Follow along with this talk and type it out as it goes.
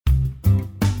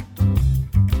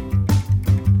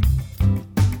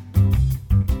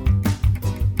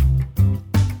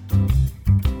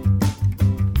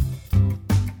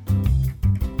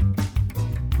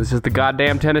This is the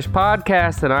Goddamn Tennis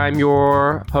Podcast, and I'm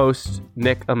your host,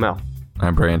 Nick Amell.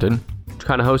 I'm Brandon. What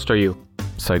kind of host are you?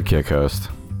 Sidekick host.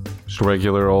 Just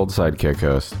regular old sidekick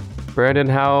host. Brandon,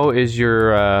 how is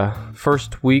your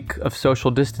first week of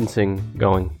social distancing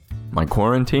going? My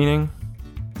quarantining?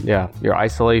 Yeah, your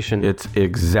isolation. It's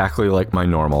exactly like my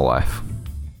normal life.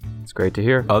 It's great to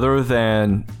hear. Other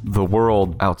than the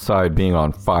world outside being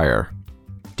on fire,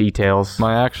 Details.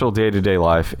 my actual day-to-day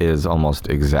life is almost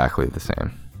exactly the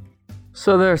same.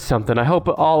 So there's something. I hope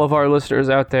all of our listeners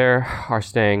out there are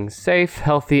staying safe,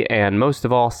 healthy, and most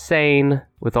of all, sane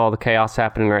with all the chaos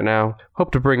happening right now.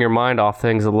 Hope to bring your mind off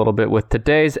things a little bit with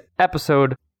today's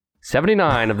episode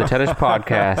 79 of the Tennis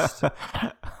Podcast.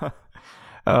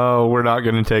 Oh, we're not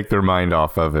going to take their mind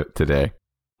off of it today.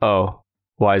 Oh,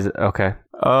 why is it? Okay.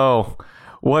 Oh,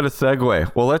 what a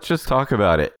segue. Well, let's just talk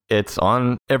about it. It's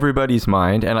on everybody's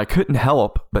mind, and I couldn't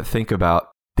help but think about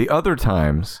the other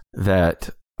times that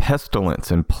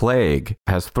pestilence and plague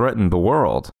has threatened the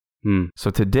world. So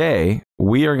today,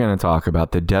 we are going to talk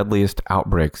about the deadliest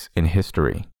outbreaks in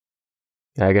history.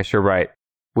 I guess you're right.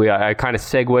 I kind of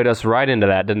segued us right into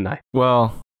that, didn't I?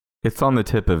 Well, it's on the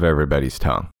tip of everybody's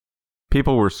tongue.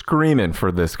 People were screaming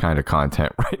for this kind of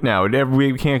content right now.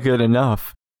 We can't get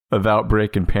enough of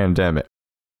outbreak and pandemic.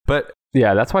 But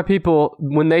yeah, that's why people,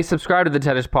 when they subscribe to the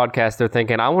Tennis Podcast, they're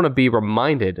thinking, I want to be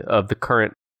reminded of the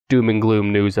current doom and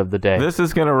gloom news of the day. this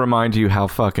is going to remind you how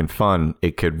fucking fun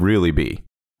it could really be.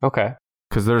 Okay.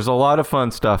 Because there's a lot of fun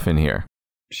stuff in here.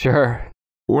 Sure.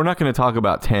 We're not going to talk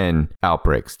about 10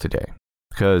 outbreaks today.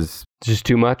 Because Just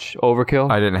too much?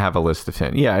 Overkill? I didn't have a list of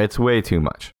 10. Yeah, it's way too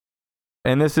much.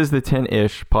 And this is the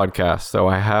 10-ish podcast, so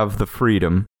I have the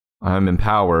freedom, I'm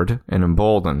empowered and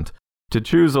emboldened to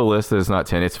choose a list that is not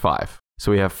 10, it's 5.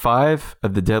 So we have 5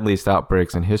 of the deadliest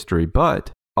outbreaks in history,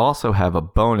 but also have a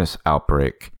bonus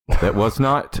outbreak that was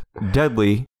not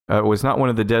deadly, was not one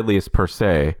of the deadliest per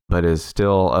se, but is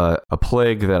still a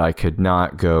plague that I could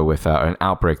not go without, an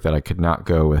outbreak that I could not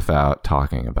go without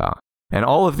talking about. And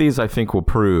all of these, I think, will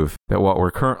prove that what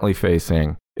we're currently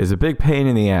facing is a big pain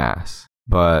in the ass,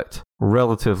 but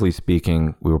relatively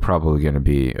speaking, we were probably going to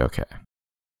be okay.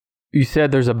 You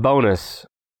said there's a bonus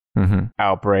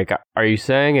outbreak. Are you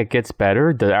saying it gets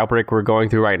better? The outbreak we're going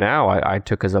through right now, I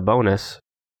took as a bonus.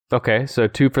 Okay, so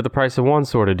 2 for the price of 1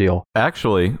 sort of deal.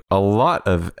 Actually, a lot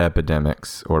of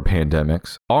epidemics or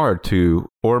pandemics are 2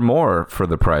 or more for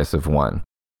the price of 1.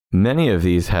 Many of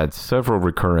these had several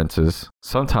recurrences,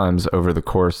 sometimes over the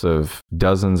course of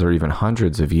dozens or even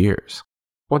hundreds of years.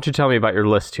 Why don't you tell me about your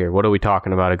list here? What are we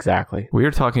talking about exactly? We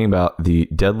are talking about the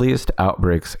deadliest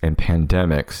outbreaks and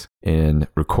pandemics in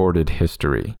recorded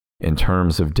history in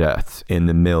terms of deaths in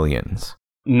the millions.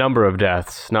 Number of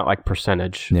deaths, not like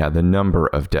percentage. Yeah, the number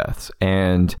of deaths.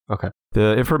 And Okay.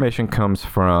 the information comes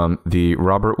from the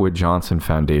Robert Wood Johnson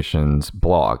Foundation's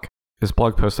blog. This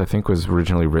blog post, I think, was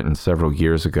originally written several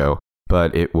years ago,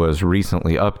 but it was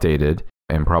recently updated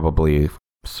and probably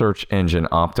search engine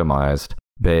optimized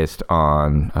based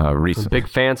on recent... Big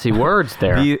fancy words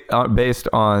there. Based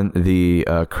on the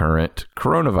current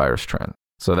coronavirus trend.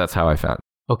 So that's how I found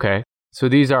it. Okay. So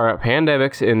these are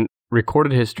pandemics in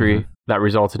recorded history that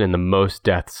resulted in the most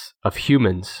deaths of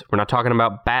humans. We're not talking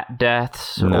about bat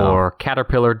deaths or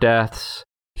caterpillar deaths.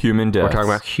 Human deaths. We're talking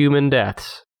about human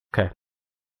deaths. Okay.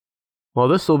 Well,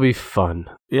 this will be fun.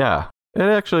 Yeah, it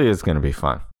actually is going to be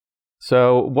fun.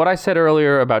 So what I said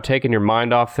earlier about taking your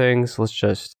mind off things, let's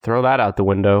just throw that out the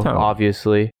window,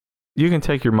 obviously. You can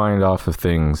take your mind off of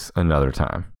things another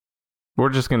time. We're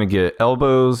just going to get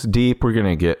elbows deep. We're going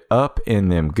to get up in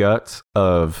them guts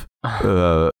of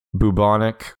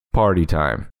bubonic party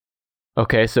time.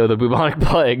 Okay, so the bubonic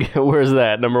plague, where's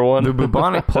that? Number 1? The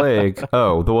bubonic plague.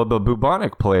 The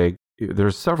bubonic plague,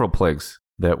 there's several plagues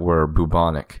that were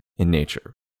bubonic in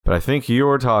nature. But I think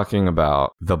you're talking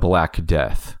about the Black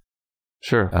Death.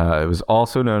 Sure. It was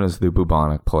also known as the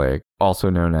bubonic plague, also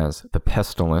known as the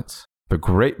pestilence, the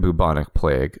Great Bubonic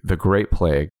Plague, the Great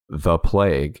Plague, the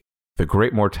Plague, the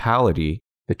Great Mortality.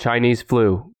 The Chinese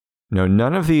flu. No,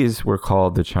 none of these were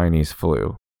called the Chinese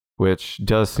flu, which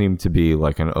does seem to be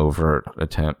like an overt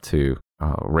attempt to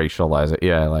racialize it.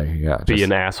 Yeah, be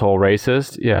an asshole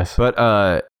racist. Yes.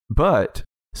 But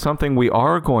something we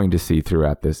are going to see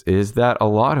throughout this is that a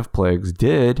lot of plagues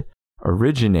did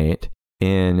originate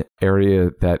in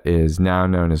area that is now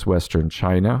known as Western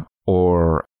China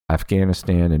or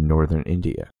Afghanistan and Northern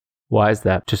India. Why is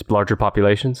that? Just larger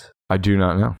populations? I do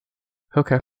not know.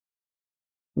 Okay.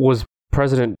 Was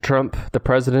President Trump the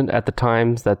president at the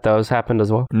times that those happened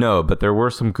as well? No, but there were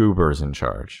some goobers in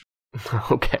charge.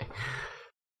 Okay.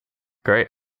 Great.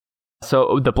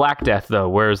 So the Black Death, though,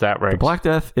 where is that The ranked? Black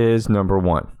Death is number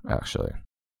 1, actually.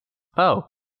 Oh,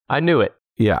 I knew it.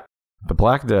 Yeah. The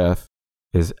Black Death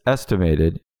is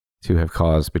estimated to have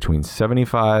caused between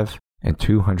 75 and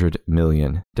 200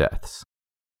 million deaths.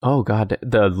 Oh, God.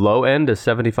 The low end is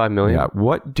 75 million? Yeah.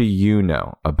 What do you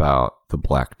know about the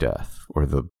Black Death or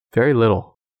the... Very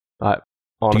little.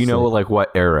 Honestly. Do you know like what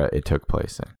era it took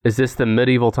place in? Is this the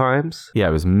medieval times? Yeah,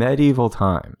 it was medieval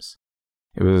times.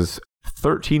 It was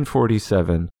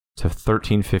 1347 to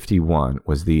 1351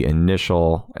 was the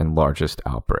initial and largest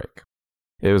outbreak.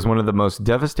 It was one of the most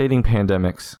devastating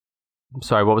pandemics. I'm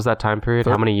sorry, what was that time period?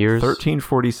 How many years?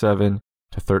 1347 to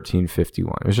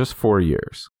 1351. It was just 4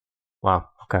 years. Wow,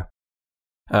 okay.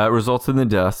 It results in the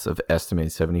deaths of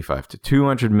estimated 75 to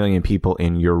 200 million people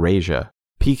in Eurasia,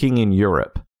 peaking in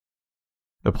Europe.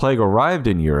 The plague arrived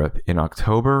in Europe in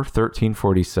October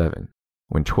 1347,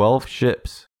 when 12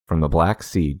 ships from the Black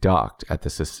Sea docked at the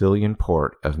Sicilian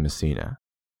port of Messina.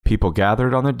 People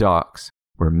gathered on the docks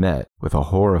were met with a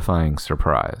horrifying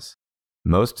surprise.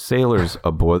 Most sailors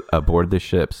aboard the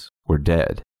ships were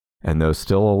dead, and those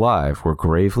still alive were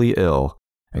gravely ill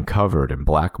and covered in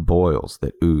black boils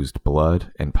that oozed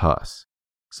blood and pus.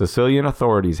 Sicilian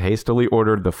authorities hastily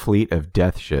ordered the fleet of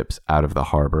death ships out of the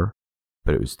harbor,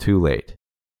 but it was too late.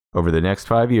 Over the next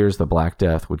 5 years, the Black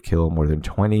Death would kill more than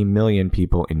 20 million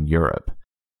people in Europe,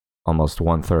 almost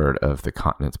 1/3 of the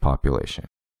continent's population.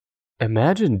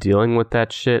 Imagine dealing with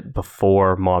that shit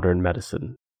before modern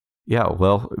medicine. Yeah,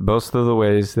 well, most of the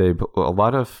ways a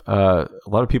lot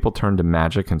of people turned to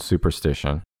magic and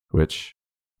superstition, which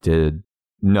did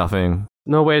nothing.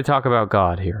 No way to talk about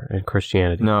God here in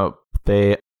Christianity. No,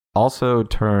 they also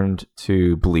turned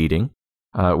to bleeding,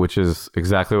 which is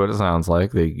exactly what it sounds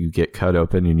like. You get cut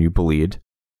open and you bleed,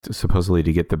 supposedly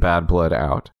to get the bad blood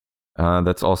out.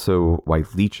 That's also why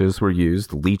leeches were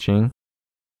used, leeching.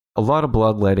 A lot of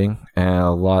bloodletting and a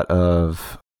lot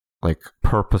of like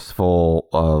purposeful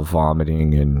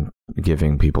vomiting and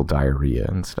giving people diarrhea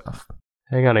and stuff.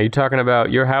 Hang on, are you talking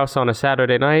about your house on a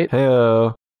Saturday night?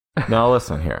 Hey-o. Now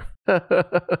listen here.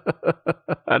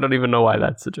 I don't even know why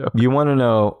that's a joke. You want to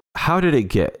know, how did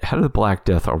the Black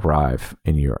Death arrive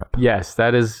in Europe? Yes,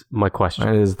 that is my question.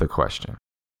 That is the question.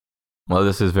 Well,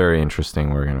 this is very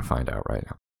interesting. We're going to find out right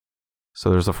now. So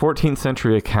there's a 14th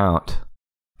century account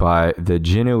by the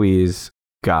Genoese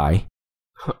guy.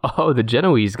 Oh, the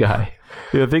Genoese guy.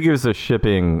 Yeah, I think he was a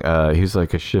shipping, he's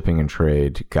like a shipping and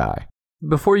trade guy.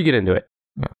 Before you get into it,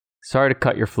 yeah. Sorry to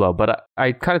cut your flow, but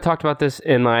I kind of talked about this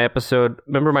in my episode.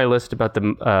 Remember my list about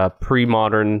the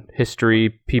pre-modern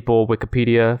history people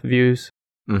Wikipedia views?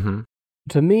 Mm-hmm.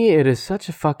 To me, it is such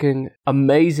a fucking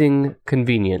amazing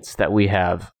convenience that we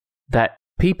have that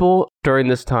people during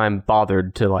this time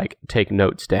bothered to like take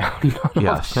notes down on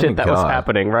all the shit that was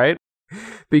happening, right?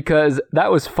 Because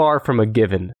that was far from a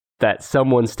given that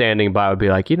someone standing by would be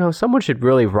like, someone should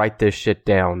really write this shit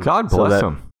down. God bless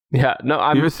them. Yeah,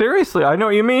 no, seriously, I know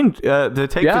what you mean. To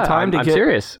take the time to I'm get...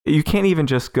 serious. You can't even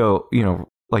just go,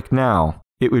 like now,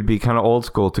 it would be kind of old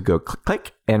school to go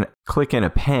click in a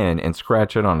pen and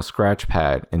scratch it on a scratch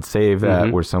pad and save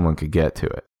that where someone could get to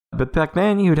it. But back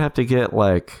then, you'd have to get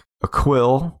like a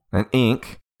quill and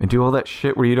ink and do all that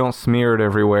shit where you don't smear it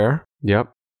everywhere.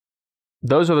 Yep.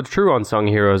 Those are the true unsung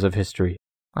heroes of history.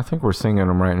 I think we're singing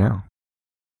them right now.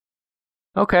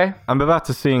 Okay. I'm about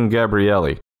to sing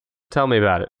Gabriele. Tell me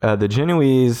about it. The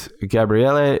Genoese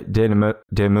Gabriele de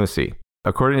Mussi.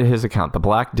 According to his account, the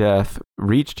Black Death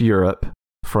reached Europe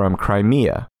from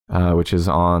Crimea, which is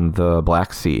on the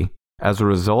Black Sea, as a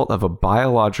result of a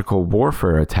biological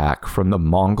warfare attack from the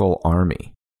Mongol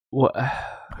army. What?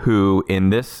 Who,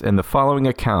 in the following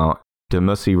account, de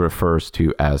Mussi refers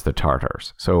to as the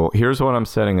Tartars. So here's what I'm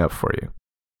setting up for you.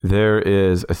 There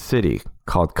is a city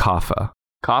called Kaffa.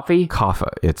 Coffee? Kaffa.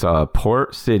 It's a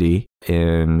port city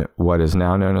in what is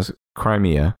now known as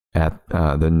Crimea at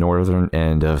the northern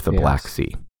end of the Black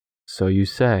Sea. So you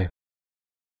say.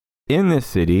 In this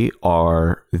city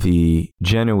are the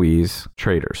Genoese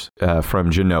traders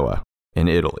from Genoa in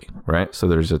Italy, right? So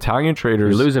there's Italian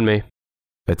traders. You're losing me.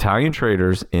 Italian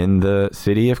traders in the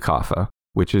city of Kaffa,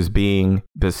 which is being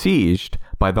besieged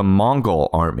by the Mongol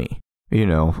army.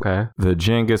 The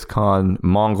Genghis Khan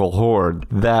Mongol horde,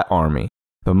 that army.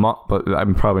 But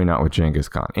I'm probably not with Genghis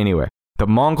Khan. Anyway, the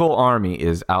Mongol army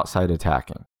is outside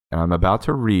attacking. And I'm about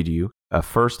to read you a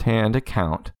first-hand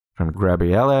account from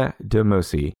Gabriele de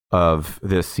Mussi of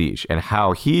this siege and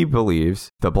how he believes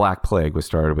the Black Plague was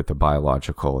started with the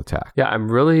biological attack. Yeah,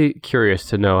 I'm really curious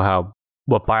to know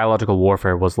what biological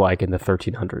warfare was like in the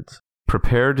 1300s.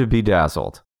 Prepare to be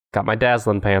dazzled. Got my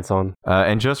dazzling pants on.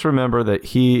 And just remember that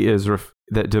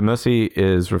that Dumuzi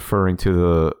is referring to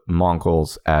the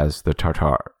Mongols as the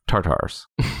Tartars.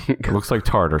 It looks like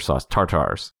tartar sauce.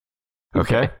 Tartars.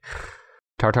 Okay?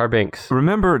 Tartar Binks.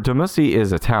 Remember, Dumuzi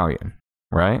is Italian,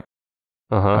 right?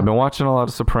 Uh-huh. I've been watching a lot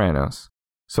of Sopranos,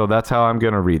 so that's how I'm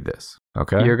going to read this,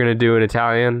 okay? You're going to do an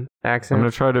Italian accent? I'm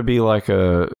going to try to be like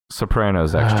a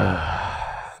Sopranos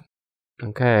extra.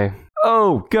 Okay.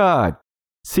 Oh, God.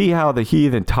 See how the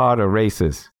heathen Tatar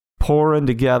races, pouring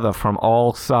together from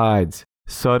all sides,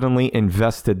 suddenly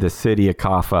invested the city of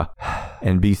Kaffa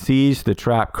and besieged the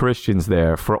trapped Christians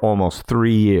there for almost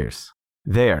 3 years.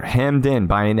 There, hemmed in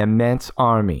by an immense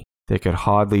army, they could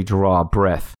hardly draw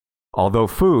breath, although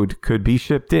food could be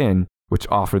shipped in, which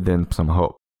offered them some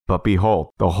hope. But behold,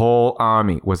 the whole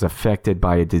army was affected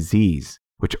by a disease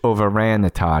which overran the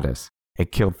Tatars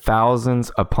and killed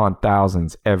thousands upon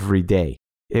thousands every day.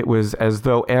 It was as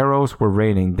though arrows were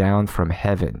raining down from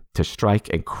heaven to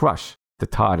strike and crush the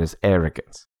Tatars'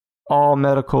 arrogance. All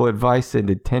medical advice and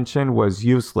attention was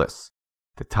useless.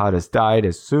 The Tatars died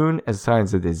as soon as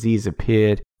signs of disease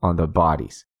appeared on their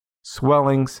bodies.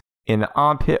 Swellings in the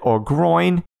armpit or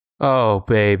groin, oh,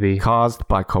 baby, caused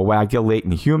by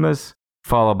coagulating humus,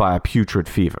 followed by a putrid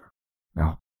fever.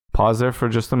 Now, pause there for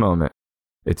just a moment.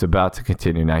 It's about to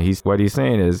continue. Now, what he's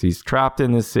saying is he's trapped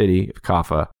in this city of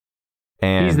Kaffa.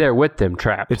 And he's there with them,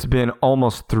 trapped. It's been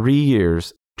almost 3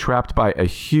 years, trapped by a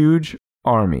huge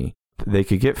army. They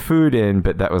could get food in,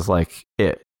 but that was like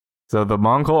it. So the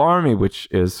Mongol army, which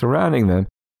is surrounding them,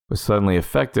 was suddenly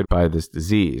affected by this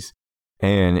disease.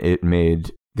 And it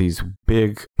made these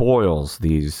big boils,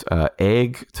 these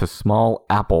egg to small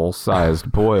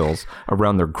apple-sized boils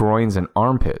around their groins and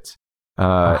armpits.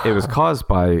 It was caused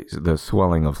by the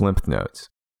swelling of lymph nodes.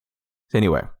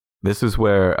 Anyway, this is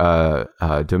where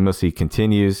Dumuzi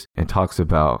continues and talks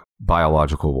about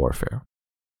biological warfare.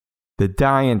 The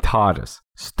dying Tatars,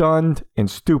 stunned and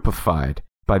stupefied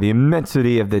by the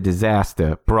immensity of the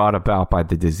disaster brought about by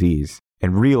the disease,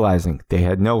 and realizing they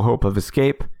had no hope of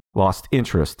escape, lost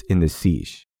interest in the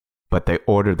siege. But they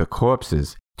ordered the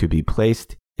corpses to be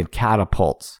placed in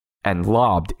catapults and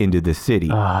lobbed into the city.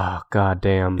 Oh,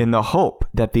 goddamn. In the hope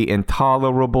that the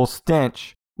intolerable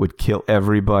stench would kill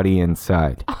everybody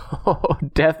inside. Oh,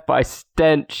 death by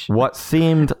stench. What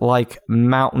seemed like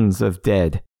mountains of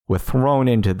dead were thrown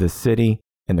into the city,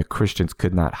 and the Christians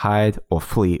could not hide or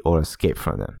flee or escape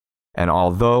from them. And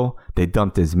although they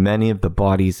dumped as many of the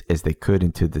bodies as they could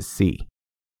into the sea.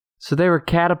 So they were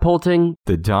catapulting?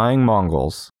 The dying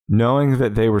Mongols, knowing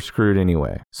that they were screwed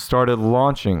anyway, started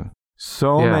launching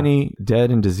so many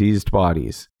dead and diseased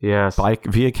bodies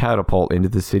via catapult into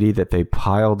the city that they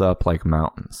piled up like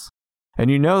mountains. And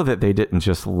you know that they didn't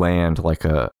just land like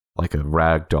a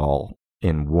rag doll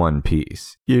in one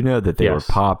piece. You know that they were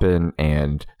popping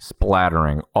and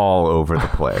splattering all over the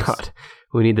place. God.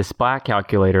 We need the splat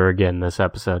calculator again this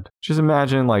episode. Just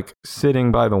imagine like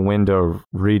sitting by the window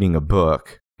reading a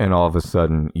book, and all of a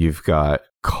sudden you've got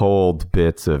cold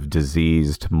bits of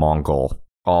diseased Mongol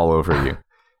all over you.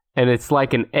 And it's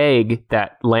like an egg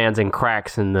that lands and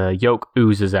cracks and the yolk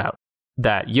oozes out.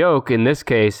 That yolk, in this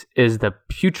case, is the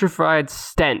putrefied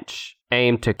stench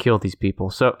aimed to kill these people.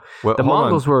 So the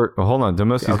Mongols were... Well, hold on.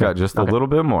 Dumuzi's got just a little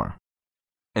bit more.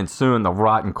 And soon the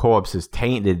rotten corpses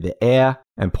tainted the air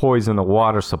and poisoned the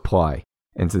water supply.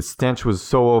 And the stench was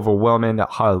so overwhelming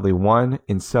that hardly one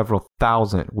in several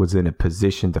thousand was in a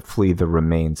position to flee the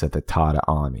remains of the Tatar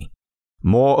army.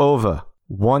 Moreover,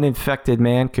 one infected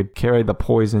man could carry the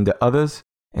poison to others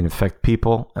and infect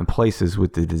people and places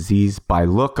with the disease by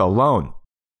look alone.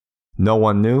 No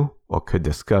one knew or could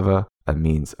discover a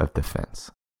means of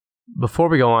defense. Before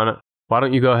we go on, why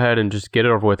don't you go ahead and just get it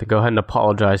over with and go ahead and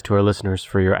apologize to our listeners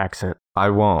for your accent? I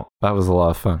won't. That was a lot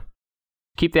of fun.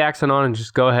 Keep the accent on and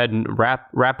just go ahead and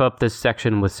wrap up this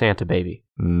section with Santa Baby.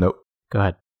 Nope. Go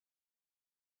ahead.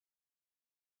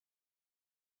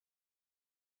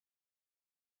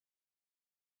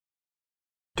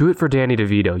 Do it for Danny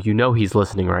DeVito. You know he's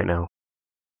listening right now.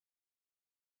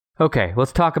 Okay,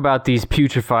 let's talk about these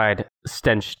putrefied,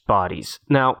 stenched bodies.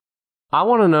 Now, I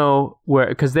want to know where,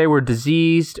 because they were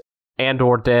diseased and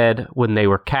or dead when they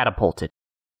were catapulted.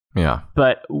 Yeah.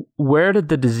 But where did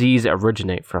the disease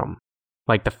originate from?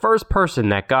 Like the first person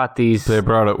that got these... They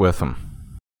brought it with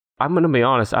them. I'm going to be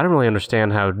honest, I don't really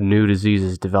understand how new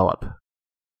diseases develop.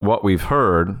 What we've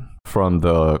heard from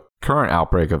the current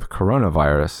outbreak of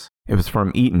coronavirus, it was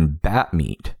from eating bat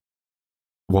meat.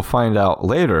 We'll find out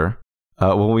later,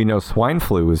 we know swine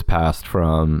flu was passed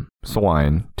from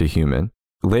swine to human.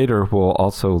 Later, we'll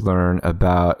also learn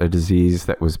about a disease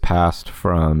that was passed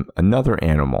from another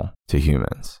animal to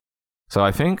humans. So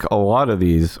I think a lot of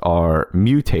these are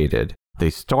mutated. They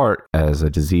start as a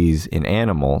disease in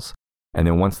animals, and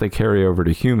then once they carry over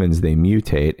to humans, they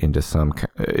mutate into some...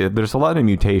 There's a lot of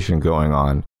mutation going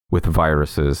on with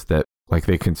viruses that, like,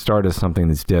 they can start as something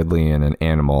that's deadly in an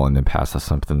animal and then pass as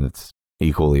something that's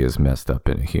equally as messed up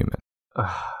in a human.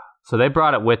 So they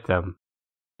brought it with them,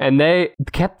 and they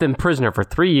kept them prisoner for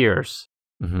 3 years.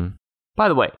 Mm-hmm. By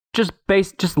the way,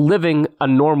 just living a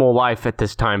normal life at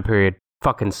this time period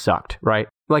fucking sucked, right?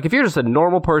 Like, if you're just a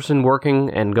normal person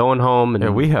working and going home and... Yeah,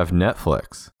 we have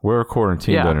Netflix. We're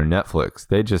quarantined under Netflix.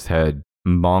 They just had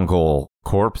Mongol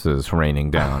corpses raining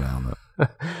down on them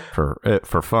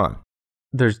for fun.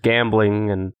 There's gambling,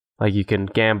 and like you can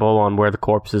gamble on where the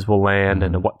corpses will land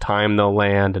and at what time they'll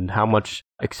land and how much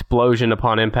explosion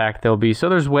upon impact there'll be. So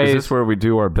there's ways... Is this where we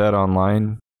do our bet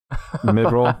online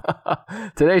mid-roll?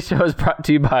 Today's show is brought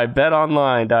to you by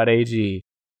betonline.ag.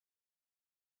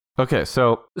 Okay,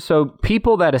 so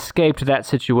people that escaped that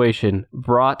situation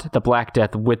brought the Black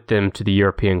Death with them to the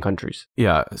European countries.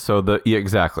 Yeah, so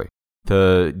exactly.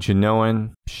 The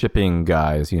Genoan shipping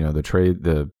guys, you know, the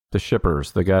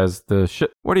shippers, the guys,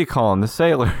 what do you call them? The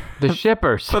sailor. The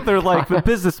shippers. But they're like the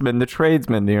businessmen, the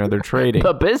tradesmen, you know, they're trading.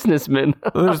 The businessmen.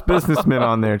 There's businessmen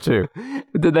on there too.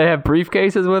 Did they have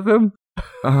briefcases with them?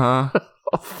 Uh-huh.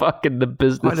 Oh, fucking the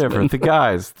businessmen. Whatever, the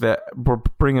guys that were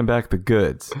bringing back the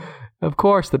goods. Of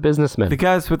course, the businessmen. The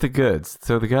guys with the goods.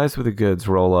 So the guys with the goods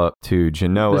roll up to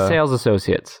Genoa. The sales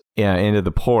associates. Yeah, into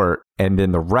the port, and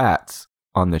then the rats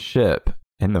on the ship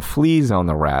and the fleas on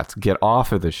the rats get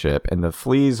off of the ship, and the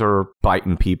fleas are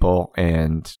biting people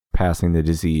and passing the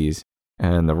disease,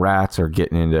 and the rats are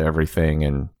getting into everything,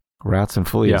 and rats and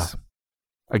fleas. Yeah.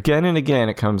 Again and again,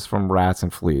 it comes from rats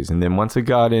and fleas, and then once it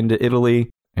got into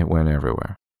Italy, it went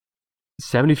everywhere.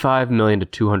 75 million to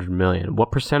 200 million.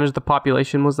 What percentage of the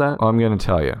population was that? I'm going to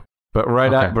tell you. But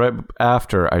right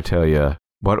after I tell you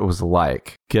what it was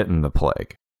like getting the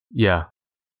plague. Yeah.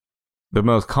 The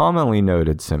most commonly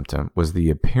noted symptom was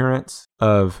the appearance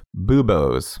of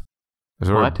buboes.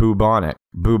 Or bubonic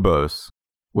buboes,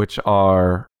 which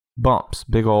are bumps,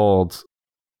 big old...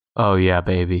 Oh, yeah,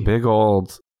 baby. Big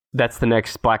old... That's the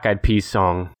next Black Eyed Peas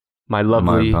song. My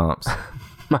lovely... My bumps.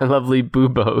 My lovely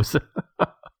buboes.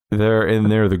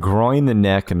 They're the groin, the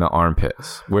neck, and the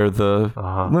armpits, where the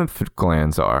lymph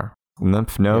glands are.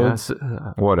 Lymph nodes,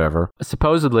 whatever.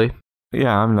 Supposedly.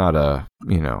 Yeah, I'm not a,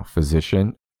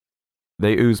 physician.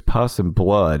 They ooze pus and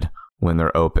blood when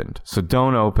they're opened, so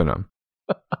don't open them.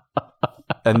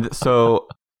 And so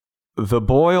the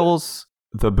boils,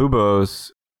 the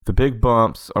buboes, the big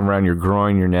bumps around your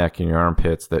groin, your neck, and your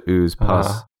armpits that ooze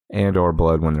pus and or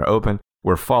blood when they're open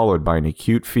were followed by an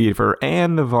acute fever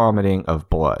and the vomiting of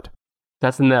blood.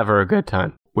 That's never a good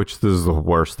time. Which this is the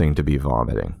worst thing to be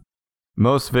vomiting.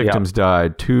 Most victims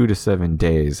died 2 to 7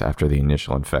 days after the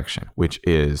initial infection, which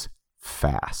is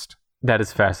fast. That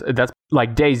is fast. That's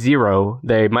like day 0,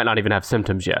 they might not even have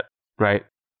symptoms yet, right?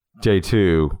 Day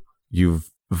 2, you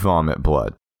vomit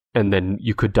blood. And then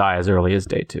you could die as early as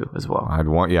day 2 as well. I would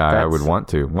want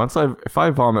to. If I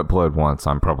vomit blood once,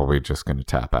 I'm probably just going to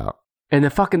tap out. In the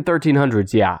fucking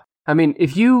 1300s, yeah. I mean,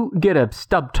 if you get a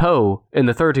stubbed toe in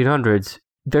the 1300s,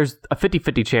 there's a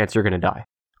 50-50 chance you're going to die.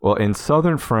 Well, in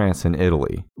southern France and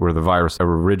Italy, where the virus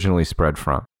originally spread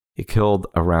from, it killed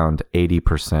around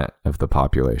 80% of the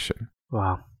population.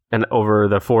 Wow. And over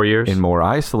the 4 years? In more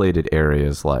isolated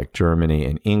areas like Germany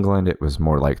and England, it was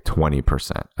more like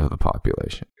 20% of the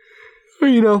population.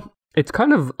 Well, it's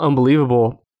kind of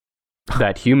unbelievable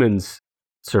that humans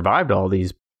survived all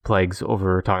these plagues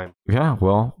over time. Yeah,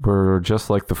 well, we're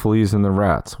just like the fleas and the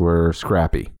rats. We're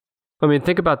scrappy. I mean,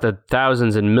 think about the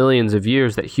thousands and millions of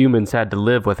years that humans had to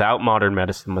live without modern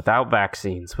medicine, without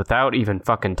vaccines, without even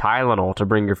fucking Tylenol to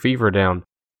bring your fever down.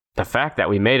 The fact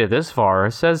that we made it this far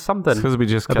says something. It's because we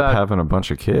just kept having a bunch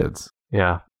of kids.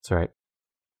 Yeah, that's right.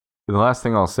 The last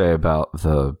thing I'll say about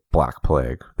the Black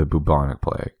Plague, the bubonic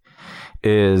plague,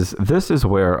 is this is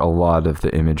where a lot of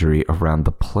the imagery around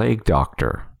the plague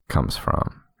doctor comes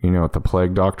from. You know what the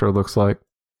plague doctor looks like?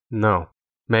 No,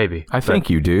 maybe. I think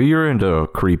you do. You're into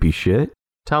creepy shit.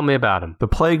 Tell me about him. The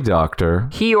plague doctor.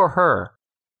 He or her?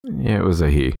 Yeah, it was a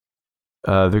he.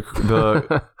 They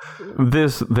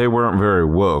weren't very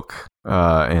woke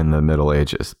in the Middle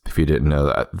Ages, if you didn't know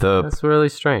that. That's really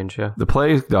strange, yeah. The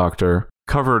plague doctor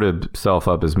covered himself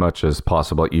up as much as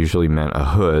possible. It usually meant a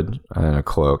hood and a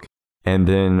cloak, and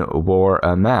then wore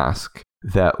a mask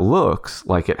that looks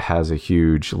like it has a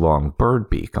huge long bird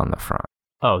beak on the front.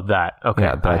 Oh, that. Okay,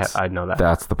 yeah, I know that.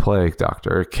 That's the plague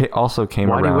doctor. It also came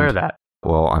around... Why do you wear that?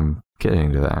 Well, I'm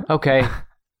getting to that. Okay.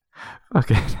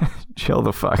 Okay, chill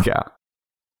the fuck out.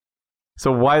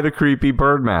 So why the creepy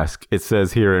bird mask? It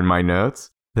says here in my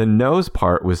notes, the nose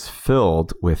part was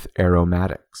filled with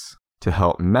aromatics to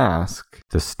help mask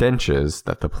the stenches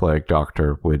that the plague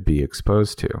doctor would be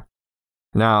exposed to.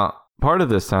 Now, part of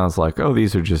this sounds like, oh,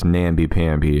 these are just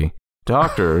namby-pamby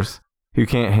doctors who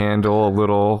can't handle a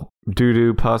little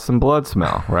doo-doo, pus, and blood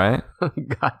smell, right?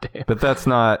 Goddamn. But that's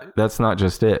not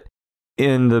just it.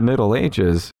 In the Middle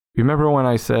Ages, remember when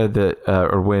I said that,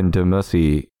 or when de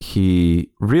Musset,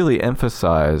 he really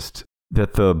emphasized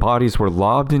that the bodies were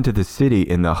lobbed into the city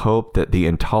in the hope that the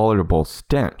intolerable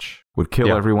stench would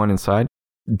kill everyone inside?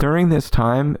 During this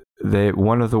time,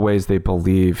 one of the ways they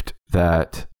believed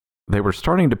that they were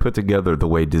starting to put together the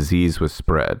way disease was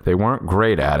spread. They weren't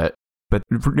great at it, but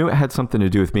knew it had something to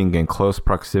do with being in close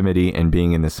proximity and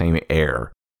being in the same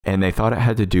air. And they thought it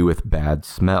had to do with bad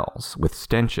smells, with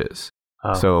stenches.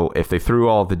 Oh. So if they threw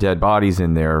all the dead bodies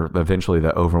in there, eventually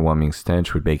the overwhelming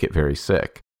stench would make it very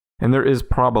sick. And there is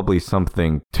probably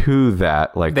something to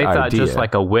that, like they thought idea. Just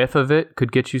like a whiff of it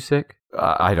could get you sick?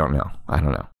 I don't know. I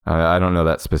don't know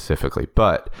that specifically.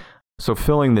 But so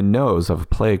filling the nose of a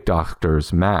plague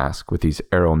doctor's mask with these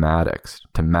aromatics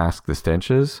to mask the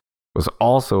stenches was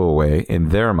also a way, in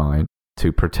their mind,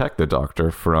 to protect the doctor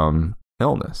from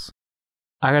illness.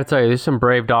 I gotta tell you, there's some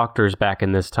brave doctors back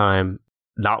in this time,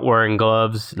 not wearing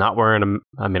gloves, not wearing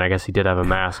I mean, I guess he did have a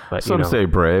mask, but some say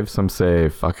brave, some say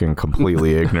fucking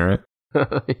completely ignorant.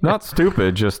 Yeah. Not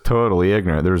stupid, just totally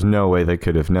ignorant. There's no way they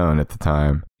could have known at the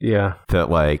time. Yeah. That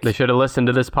like... They should have listened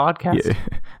to this podcast.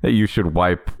 Yeah, that you should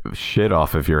wipe shit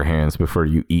off of your hands before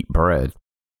you eat bread.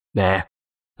 Nah.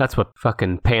 That's what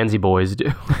fucking pansy boys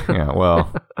do. Yeah,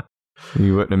 well,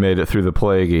 you wouldn't have made it through the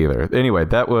plague either. Anyway,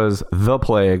 that was the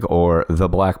plague or the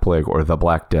Black Plague or the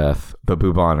Black Death, the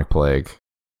bubonic plague.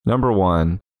 Number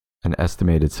 1, an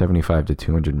estimated 75 to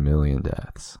 200 million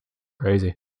deaths.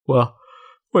 Crazy. Well,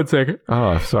 1 second.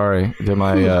 Oh, sorry. Am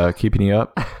I keeping you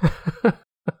up?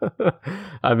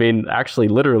 I mean, actually,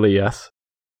 literally, yes.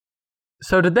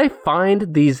 So did they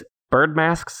find these bird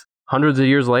masks hundreds of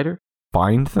years later?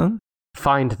 Find them?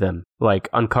 Find them, like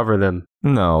uncover them.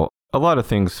 No, a lot of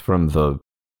things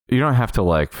you don't have to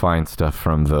like find stuff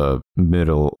from the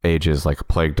Middle Ages, like a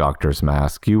plague doctor's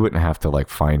mask. You wouldn't have to like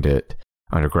find it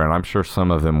underground. I'm sure some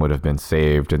of them would have been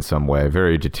saved in some way,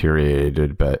 very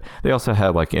deteriorated, but they also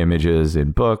had like images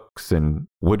in books and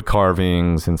wood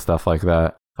carvings and stuff like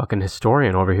that. Fucking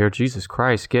historian over here. Jesus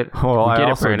Christ. Get it,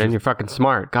 Brandon. You're fucking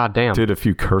smart. God damn. Did a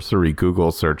few cursory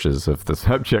Google searches of the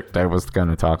subject I was going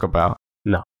to talk about.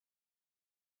 No.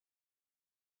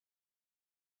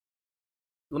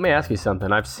 Let me ask you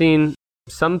something. I've seen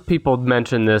some people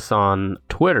mention this on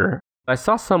Twitter. I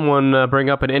saw someone bring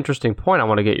up an interesting point I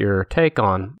want to get your take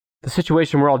on. The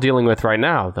situation we're all dealing with right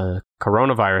now, the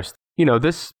coronavirus. You know,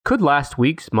 this could last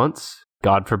weeks, months,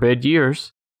 God forbid,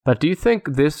 years. But do you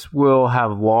think this will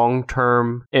have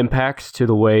long-term impacts to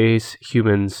the ways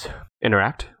humans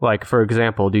interact? Like, for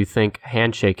example, do you think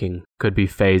handshaking could be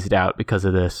phased out because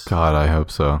of this? God, I hope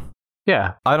so.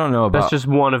 Yeah. I don't know about... That's just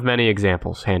one of many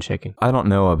examples, handshaking. I don't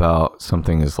know about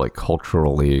something as like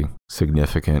culturally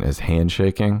significant as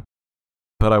handshaking.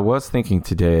 But I was thinking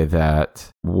today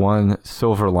that one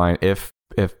silver line, if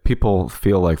people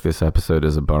feel like this episode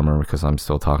is a bummer because I'm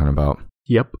still talking about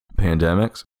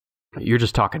pandemics. You're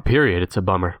just talking period. It's a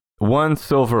bummer. One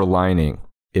silver lining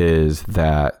is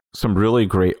that some really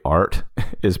great art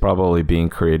is probably being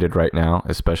created right now,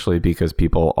 especially because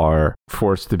people are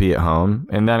forced to be at home.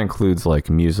 And that includes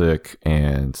like music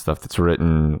and stuff that's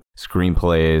written,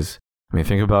 screenplays. I mean,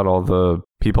 think about all the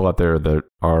people out there that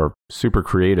are super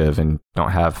creative and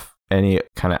don't have any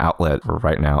kind of outlet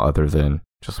right now other than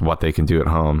just what they can do at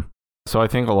home. So I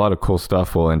think a lot of cool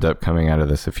stuff will end up coming out of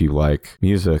this if you like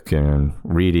music and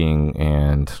reading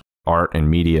and art and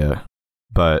media.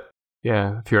 But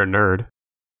yeah, if you're a nerd.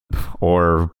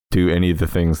 Or do any of the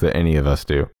things that any of us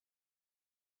do.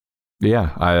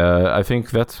 Yeah, I think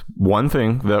that's one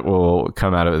thing that will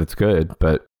come out of it that's good.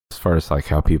 But as far as like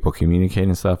how people communicate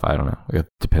and stuff, I don't know. It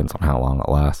depends on how long it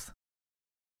lasts.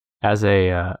 As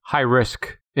a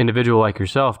high-risk individual like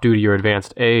yourself, due to your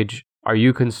advanced age, are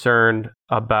you concerned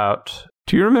about...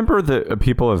 Do you remember that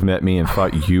people have met me and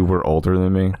thought you were older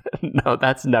than me? No,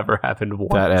 that's never happened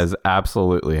once. That has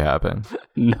absolutely happened.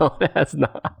 No, it has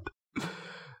not.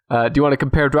 Do you want to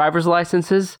compare driver's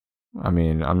licenses? I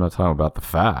mean, I'm not talking about the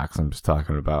facts. I'm just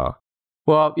talking about...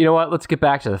 Well, you know what? Let's get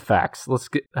back to the facts.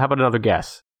 How about another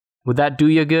guess? Would that do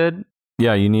you good?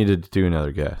 Yeah, you needed to do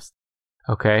another guess.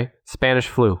 Okay. Spanish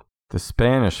flu. The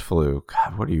Spanish flu.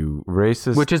 God, what are you,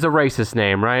 racist? Which is a racist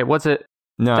name, right? What's it?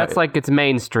 No. That's like its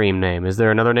mainstream name. Is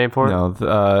there another name for it?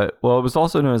 No. Well, it was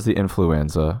also known as the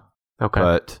influenza. Okay.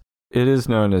 But It is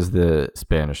known as the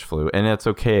Spanish flu, and it's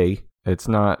okay. It's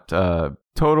not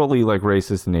totally like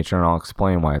racist in nature, and I'll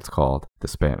explain why it's called the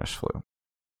Spanish flu.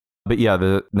 But yeah,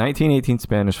 the 1918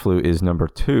 Spanish flu is number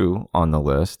 2 on the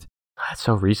list. That's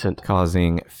so recent.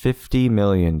 Causing 50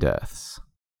 million deaths.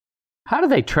 How do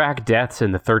they track deaths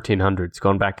in the 1300s,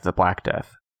 going back to the Black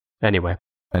Death? Anyway.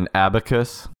 An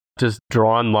abacus. Just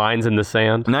drawing lines in the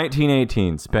sand.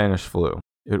 1918 Spanish flu.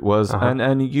 It was an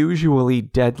unusually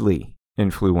deadly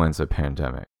influenza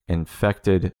pandemic.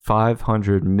 Infected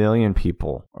 500 million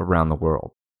people around the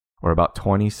world, or about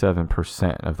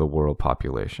 27% of the world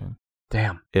population.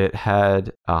 Damn. It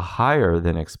had a higher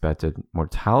than expected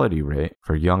mortality rate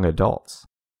for young adults.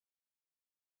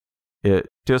 It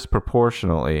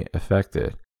disproportionately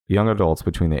affected young adults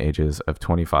between the ages of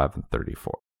 25 and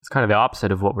 34. It's kind of the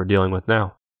opposite of what we're dealing with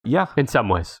now. Yeah. In some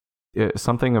ways.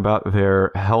 Something about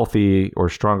their healthy or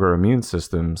stronger immune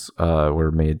systems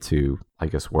were made to, I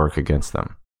guess, work against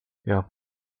them. Yeah.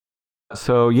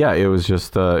 So, yeah, it was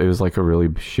just, it was like a really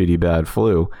shitty bad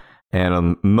flu.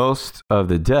 And most of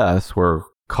the deaths were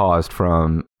caused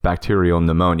from bacterial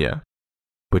pneumonia,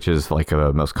 which is like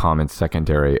a most common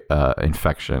secondary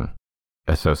infection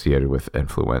associated with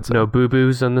influenza. No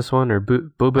boo-boos on this one, or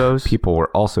boobos? People were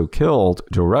also killed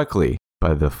directly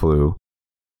by the flu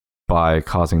by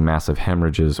causing massive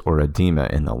hemorrhages or edema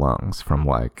in the lungs from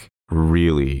like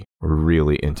really,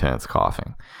 really intense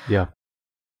coughing. Yeah.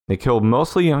 They killed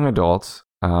mostly young adults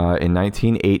in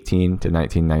 1918 to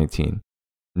 1919.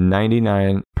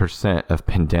 99% of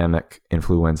pandemic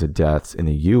influenza deaths in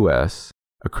the U.S.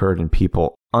 occurred in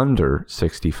people under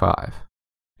 65,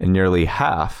 and nearly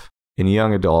half in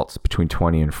young adults between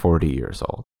 20 and 40 years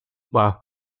old. Wow.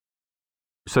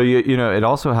 So, you know, it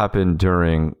also happened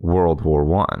during World War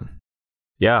I.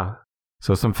 Yeah.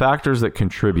 So some factors that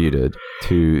contributed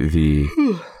to the,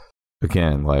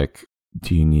 again, like,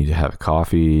 do you need to have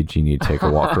coffee? Do you need to take a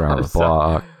walk around the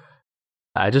block?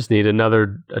 I just need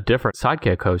a different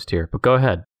sidekick host here, but go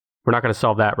ahead. We're not going to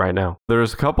solve that right now.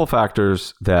 There's a couple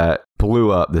factors that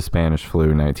blew up the Spanish flu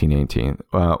in 1918.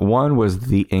 One was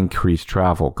the increased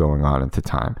travel going on at the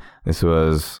time. This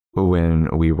was when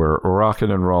we were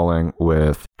rocking and rolling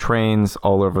with trains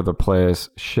all over the place,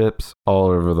 ships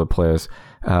all over the place,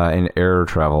 and air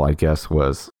travel, I guess,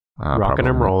 was rocking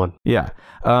and rolling. Yeah.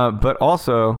 But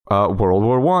also, World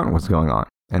War I was going on.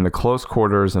 And the close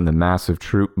quarters and the massive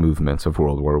troop movements of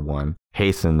World War I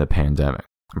hastened the pandemic,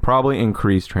 and probably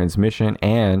increased transmission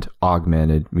and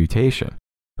augmented mutation.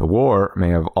 The war may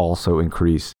have also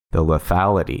increased the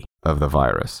lethality of the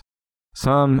virus.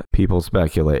 Some people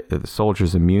speculate that the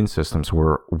soldiers' immune systems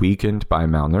were weakened by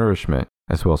malnourishment,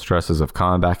 as well as stresses of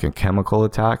combat and chemical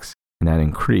attacks, and that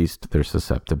increased their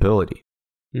susceptibility.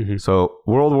 Mm-hmm. So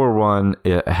World War I,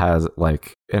 it has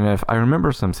like, and if I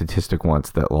remember some statistic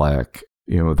once that like,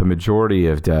 you know, the majority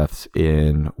of deaths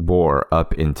in war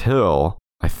up until,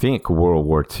 I think, World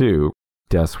War II,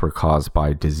 deaths were caused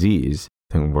by disease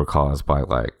and were caused by,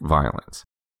 like, violence.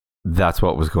 That's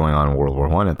what was going on in World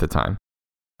War I at the time.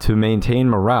 To maintain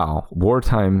morale,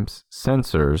 wartime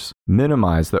censors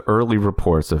minimized the early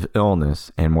reports of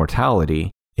illness and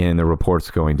mortality in the reports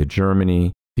going to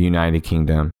Germany, the United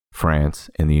Kingdom, France,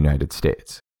 and the United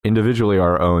States. Individually,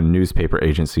 our own newspaper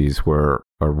agencies our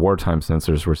wartime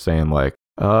censors were saying like,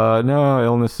 no,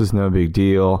 illness is no big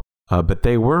deal. But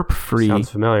they were free.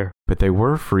 Sounds familiar. But they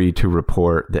were free to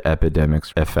report the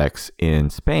epidemic's effects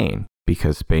in Spain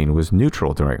because Spain was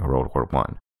neutral during World War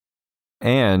I.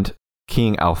 And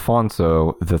King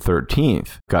Alfonso XIII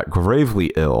got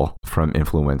gravely ill from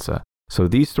influenza. So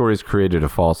these stories created a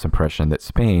false impression that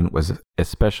Spain was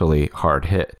especially hard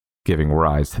hit, giving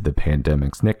rise to the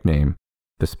pandemic's nickname,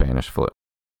 the Spanish flu.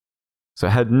 So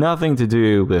it had nothing to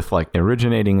do with like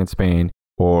originating in Spain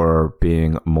or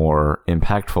being more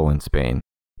impactful in Spain.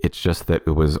 It's just that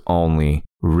it was only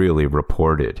really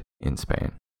reported in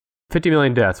Spain. 50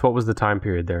 million deaths. What was the time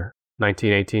period there?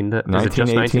 1918?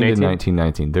 1918 to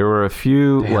 1919. There were a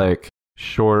few like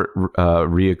short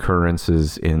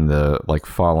reoccurrences in the like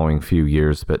following few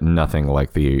years, but nothing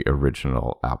like the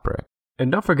original outbreak.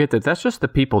 And don't forget that that's just the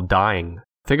people dying.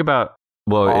 Think about...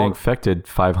 Well, it infected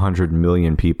 500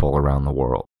 million people around the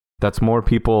world. That's more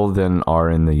people than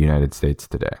are in the United States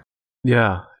today.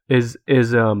 Yeah.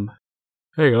 Hang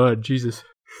on, Jesus.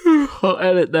 I'll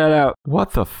edit that out.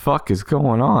 What the fuck is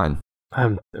going on?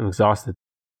 I'm exhausted.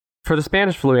 For the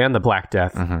Spanish flu and the Black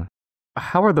Death,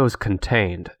 how are those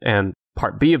contained? And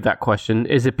part B of that question,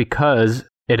 is it because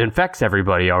it infects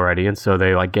everybody already and so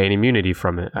they like gain immunity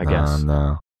from it, I guess?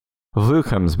 No. The flu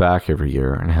comes back every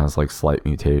year and has like slight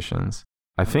mutations.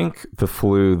 I think the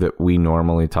flu that we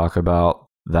normally talk about,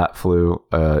 that flu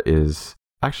is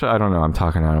Actually, I don't know. I'm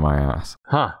talking out of my ass.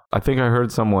 Huh. I think I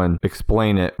heard someone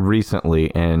explain it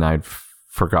recently, and I'd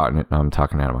forgotten it, and I'm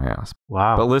talking out of my ass.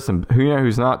 Wow. But listen,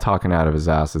 who's not talking out of his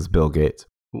ass is Bill Gates.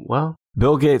 Well,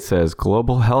 Bill Gates says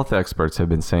global health experts have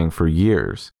been saying for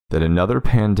years that another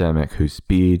pandemic whose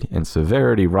speed and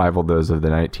severity rivaled those of the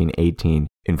 1918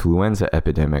 influenza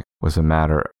epidemic was a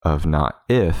matter of not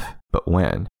if, but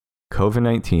when.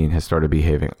 COVID-19 has started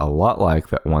behaving a lot like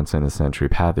that once-in-a-century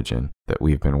pathogen that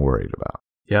we've been worried about.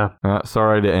 yeah.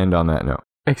 Sorry to end on that note.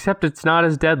 Except it's not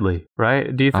as deadly,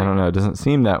 right? Do you think? I don't know. It doesn't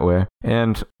seem that way.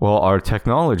 And, well, our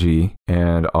technology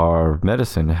and our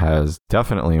medicine has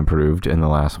definitely improved in the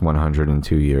last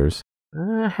 102 years.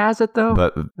 Has it, though?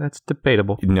 But that's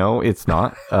debatable. no, it's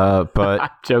not. But I'm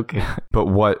joking. But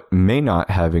what may not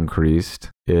have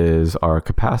increased is our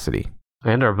capacity.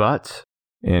 And our butts.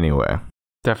 Anyway,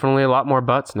 Definitely a lot more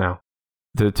butts now.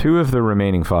 the two of the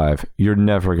remaining 5, you're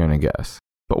never going to guess.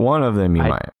 But one of them you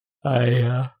might.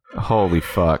 Holy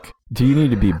fuck. Do you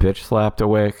need to be bitch slapped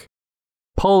awake?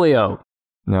 Polio.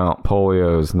 No,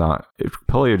 polio is not.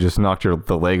 Polio just knocked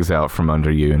the legs out from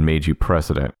under you and made you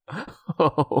president.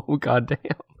 Oh, goddamn.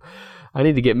 I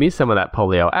need to get me some of that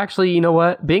polio. Actually, you know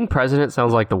what? Being president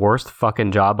sounds like the worst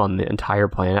fucking job on the entire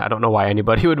planet. I don't know why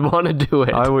anybody would want to do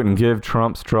it. I wouldn't give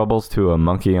Trump's troubles to a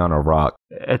monkey on a rock.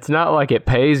 It's not like it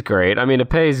pays great. I mean, it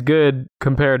pays good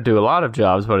compared to a lot of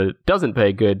jobs, but it doesn't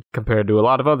pay good compared to a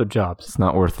lot of other jobs. It's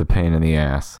not worth the pain in the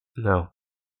ass. No.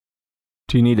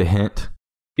 Do you need a hint?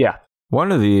 Yeah.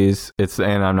 One of these,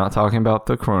 and I'm not talking about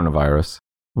the coronavirus.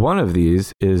 One of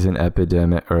these is an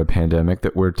epidemic or a pandemic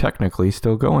that we're technically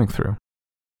still going through.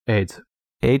 AIDS.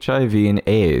 HIV and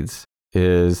AIDS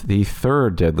is the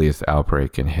 3rd deadliest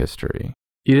outbreak in history.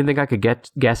 You didn't think I could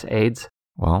guess AIDS?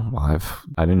 Well,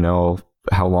 I didn't know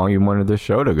how long you wanted this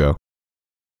show to go.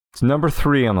 It's number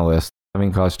 3 on the list,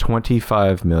 having caused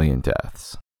 25 million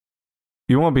deaths.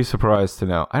 You won't be surprised to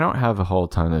know I don't have a whole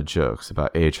ton of jokes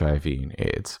about HIV and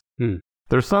AIDS.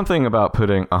 There's something about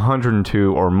putting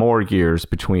 102 or more years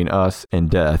between us and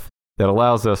death that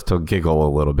allows us to giggle a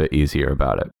little bit easier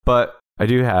about it. But I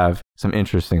do have some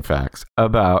interesting facts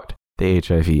about the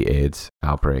HIV/AIDS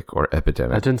outbreak or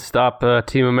epidemic. That didn't stop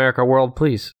Team America World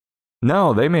Police.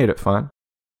 No, they made it fun.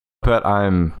 But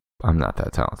I'm not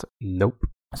that talented. Nope.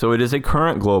 So it is a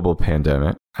current global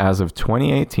pandemic. As of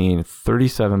 2018,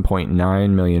 37.9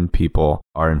 million people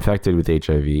are infected with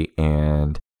HIV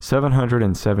and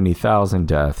 770,000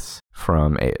 deaths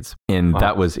from AIDS. And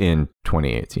that was in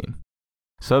 2018.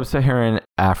 Sub-Saharan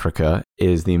Africa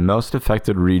is the most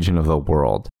affected region of the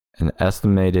world. An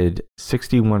estimated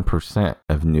 61%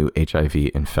 of new HIV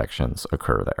infections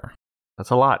occur there. That's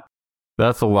a lot.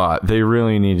 That's a lot. They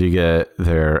really need to get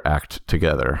their act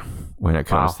together when it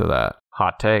comes to that.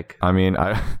 Hot take. I mean,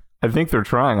 I think they're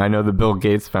trying. I know the Bill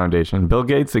Gates Foundation. Bill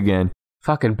Gates again.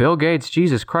 Fucking Bill Gates,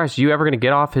 Jesus Christ. You ever going to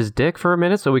get off his dick for a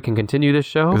minute so we can continue this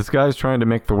show? This guy's trying to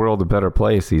make the world a better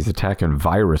place. He's attacking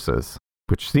viruses,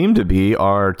 which seem to be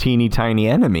our teeny tiny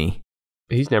enemy.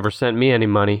 He's never sent me any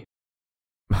money.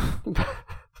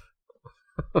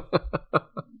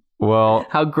 Well,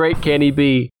 how great can he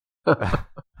be? I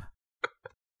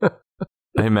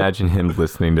imagine him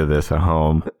listening to this at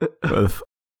home with,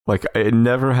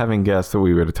 never having guessed that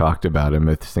we would have talked about him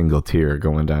with a single tear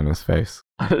going down his face.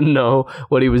 No,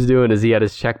 what he was doing is he had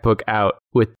his checkbook out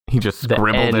with he just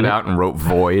scribbled it out and wrote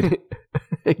void.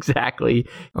 Exactly.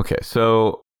 Okay,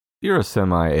 so you're a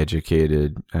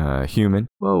semi-educated human.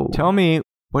 Whoa. Tell me,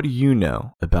 what do you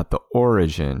know about the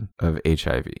origin of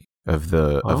HIV, of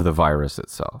the virus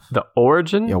itself? The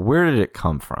origin? Yeah, where did it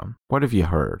come from? What have you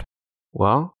heard?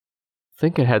 Well, I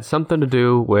think it had something to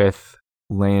do with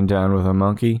laying down with a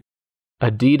monkey?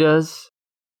 Adidas,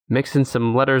 mixing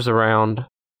some letters around,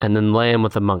 and then laying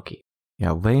with a monkey.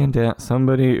 Yeah,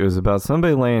 it was about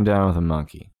somebody laying down with a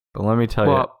monkey. But let me tell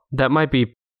you. Well, that might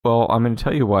be. Well, I'm going to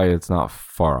tell you why it's not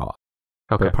far off.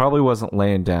 Okay. But it probably wasn't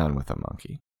laying down with a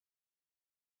monkey.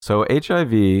 So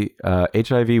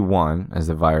HIV-1, as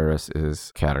the virus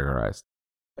is categorized,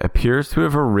 appears to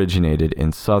have originated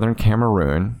in southern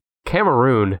Cameroon.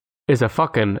 Cameroon is a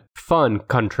fucking fun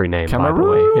country name, by the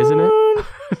way, isn't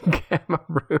it?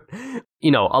 Cameroon.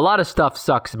 You know, a lot of stuff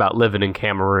sucks about living in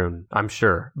Cameroon, I'm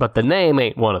sure, but the name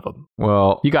ain't one of them.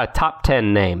 Well, you got a top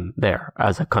 10 name there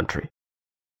as a country.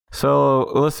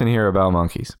 So listen here about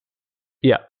monkeys.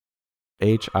 Yeah.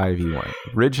 HIV-1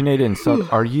 originated in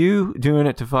Are you doing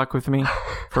it to fuck with me?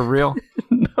 For real?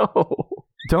 No.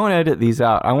 Don't edit these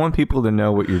out. I want people to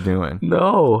know what you're doing.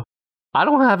 No. I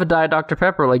don't have a Diet Dr.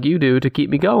 Pepper like you do to keep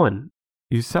me going.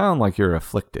 You sound like you're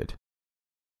afflicted.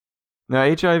 Now,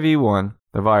 HIV-1,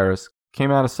 the virus, came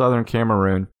out of southern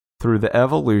Cameroon through the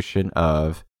evolution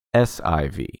of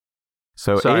SIV.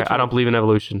 Sorry, I don't believe in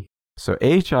evolution. So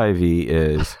HIV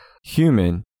is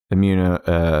human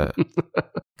God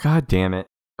damn it.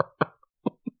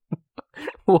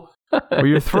 Well,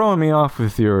 you're throwing me off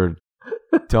with your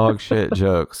dog shit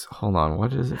jokes. Hold on,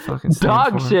 what does it fucking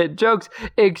stand for? Dog shit jokes.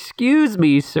 Excuse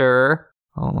me, sir.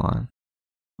 Hold on.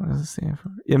 What does it stand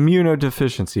for?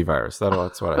 Immunodeficiency virus.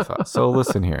 That's what I thought. So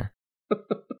listen here.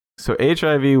 So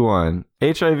HIV-1.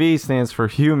 HIV stands for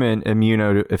human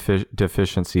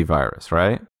immunodeficiency virus,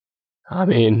 right? I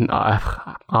mean,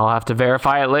 I'll have to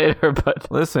verify it later,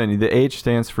 but... Listen, the H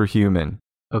stands for human.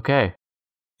 Okay.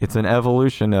 It's an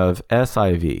evolution of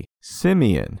SIV,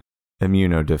 simian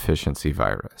immunodeficiency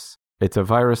virus. It's a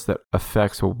virus that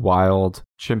affects wild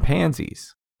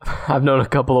chimpanzees. I've known a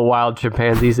couple of wild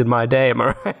chimpanzees in my day, am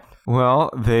I right?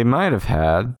 Well, they might have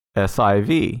had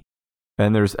SIV.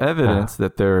 And there's evidence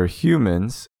that there are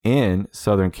humans in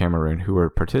southern Cameroon who are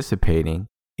participating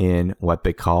in what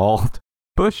they called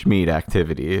bushmeat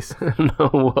activities.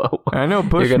 No, I know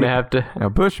bushmeat. You're gonna have to. Now,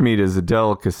 bushmeat is a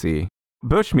delicacy.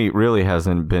 Bushmeat really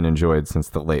hasn't been enjoyed since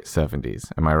the late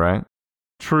 70s. Am I right?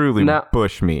 Truly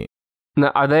bushmeat.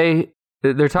 Now, are they?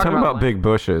 They're talking about big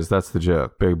bushes. That's the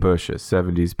joke. Big bushes.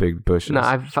 70s big bushes. No,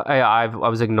 I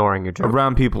was ignoring your joke.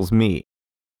 Around people's meat.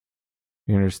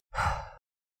 You understand?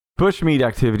 Bushmeat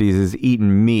activities is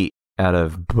eating meat out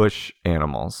of bush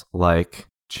animals, like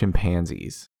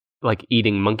chimpanzees. Like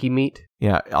eating monkey meat?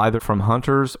 Yeah, either from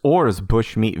hunters or as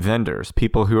bushmeat vendors.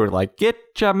 People who are like, get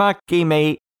your monkey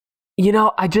meat. You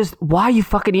know, why are you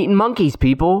fucking eating monkeys,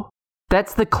 people?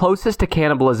 That's the closest to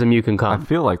cannibalism you can come. I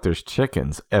feel like there's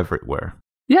chickens everywhere.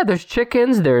 Yeah, there's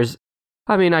chickens.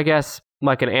 I guess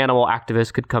like an animal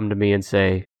activist could come to me and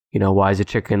say, you know, why is a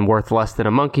chicken worth less than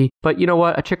a monkey? But you know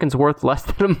what? A chicken's worth less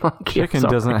than a monkey. Chicken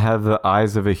doesn't have the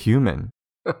eyes of a human.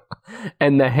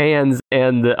 And the hands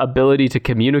and the ability to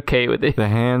communicate with it. The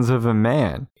hands of a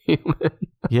man. Human.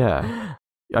 Yeah.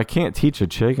 I can't teach a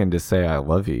chicken to say I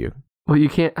love you. Well, you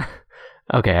can't.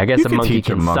 Okay, I guess you a monkey teach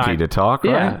a monkey to talk,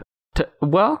 right? Yeah.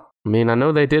 Well, I mean, I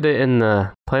know they did it in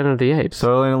the Planet of the Apes.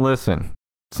 So listen.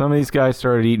 Some of these guys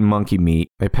started eating monkey meat.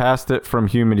 They passed it from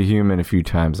human to human a few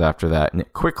times after that, and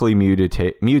it quickly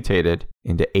mutated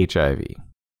into HIV.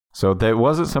 So that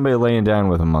wasn't somebody laying down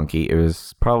with a monkey. It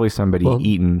was probably somebody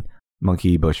eating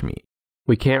monkey bushmeat.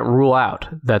 We can't rule out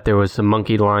that there was some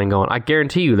monkey lying going on. I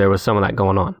guarantee you there was some of that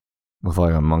going on. With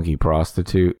like a monkey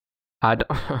prostitute. I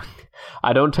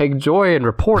don't take joy in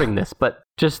reporting this, but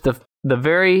just the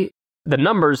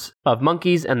numbers of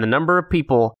monkeys and the number of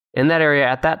people in that area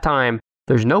at that time,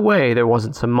 there's no way there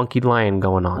wasn't some monkey lion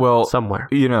going on somewhere.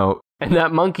 You know. And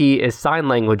that monkey is sign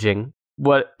languaging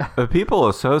what... People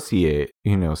associate,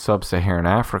 sub-Saharan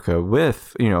Africa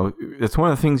with, it's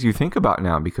one of the things you think about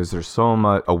now because there's so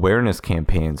much awareness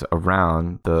campaigns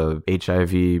around the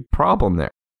HIV problem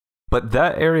there. But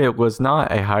that area was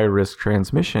not a high-risk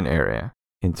transmission area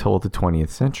until the 20th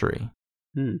century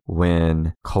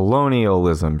when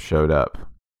colonialism showed up.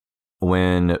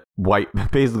 When white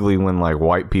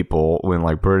people,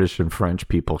 when British and French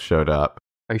people showed up.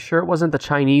 Are you sure it wasn't the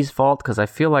Chinese fault? Because I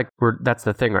feel like that's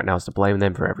the thing right now is to blame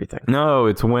them for everything. No,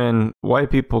 it's when white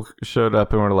people showed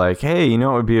up and were like, hey, you know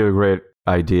what would be a great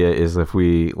idea is if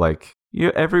we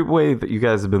every way that you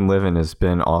guys have been living has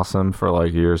been awesome for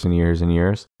years and years and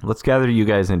years. Let's gather you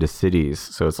guys into cities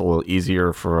so it's a little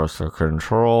easier for us to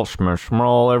control,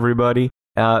 everybody.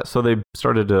 So they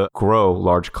started to grow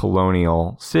large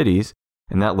colonial cities,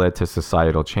 and that led to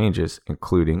societal changes,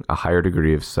 including a higher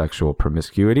degree of sexual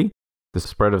promiscuity, the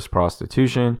spread of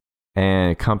prostitution,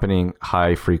 and accompanying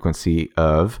high frequency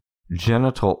of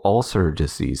genital ulcer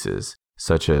diseases,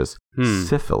 such as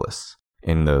syphilis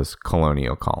in those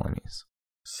colonial colonies.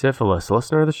 Syphilis,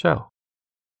 listener of the show.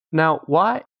 Now,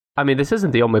 why? I mean, this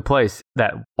isn't the only place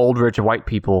that old rich white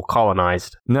people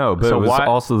colonized. No, but it was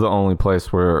also the only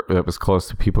place where it was close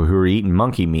to people who were eating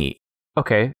monkey meat.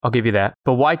 Okay, I'll give you that.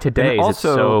 But why today is it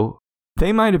so...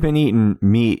 They might have been eating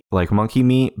meat, like monkey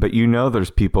meat, but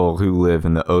there's people who live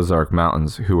in the Ozark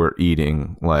Mountains who are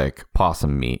eating,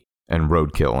 possum meat and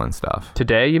roadkill and stuff.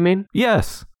 Today, you mean?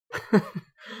 Yes.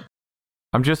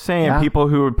 I'm just saying people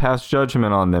who would pass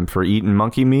judgment on them for eating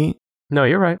monkey meat. No,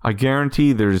 you're right. I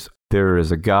guarantee there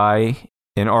is a guy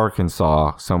in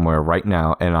Arkansas somewhere right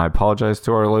now, and I apologize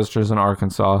to our listeners in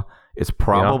Arkansas. It's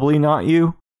probably not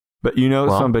you, but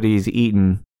somebody's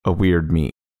eating a weird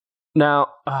meat. Now,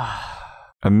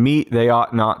 a meat they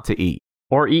ought not to eat.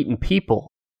 Or eating people.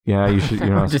 Yeah, you should.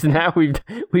 Just now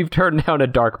we've turned down a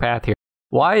dark path here.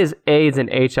 Why is AIDS and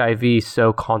HIV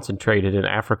so concentrated in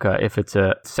Africa if it's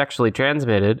a sexually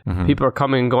transmitted? Mm-hmm. People are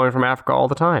coming and going from Africa all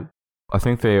the time. I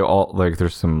think they all, like,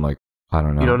 there's some, like, I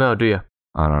don't know. You don't know, do you?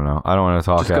 I don't know. I don't want to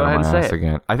talk Just out go of ahead my and say ass it.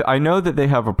 again. I know that they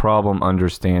have a problem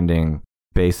understanding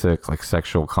basic, like,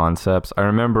 sexual concepts. I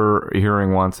remember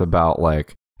hearing once about,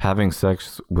 like, having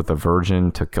sex with a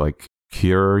virgin to, like,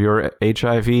 cure your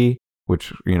HIV,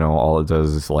 which, you know, all it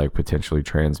does is, like, potentially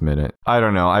transmit it. I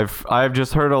don't know. I've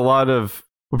just heard a lot of...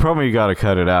 We probably got to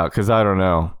cut it out because I don't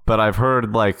know. But I've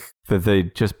heard, like, that they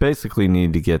just basically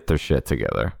need to get their shit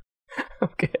together.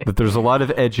 Okay. That there's a lot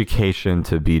of education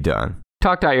to be done.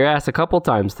 Talked out your ass a couple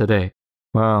times today.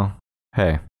 Well,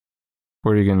 hey,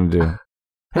 what are you going to do?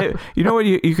 Hey, you know what?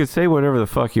 You could say whatever the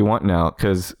fuck you want now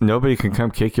because nobody can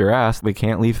come kick your ass. They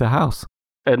can't leave the house.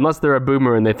 Unless they're a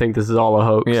boomer and they think this is all a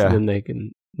hoax, Yeah. then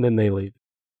they leave.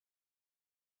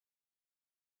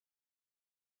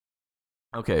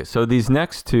 Okay, so these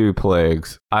next two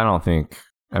plagues, I don't think,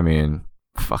 I mean,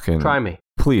 fucking... Try me.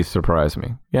 Please surprise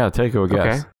me. Yeah, take a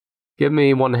guess. Okay. Give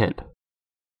me one hint.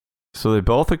 So they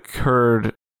both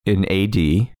occurred in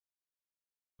AD.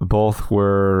 Both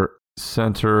were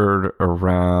centered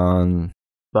around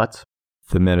Butts?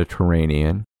 the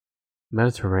Mediterranean.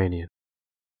 Mediterranean.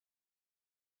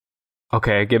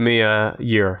 Okay, give me a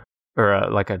year. Or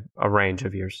a range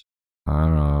of years.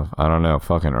 I don't know.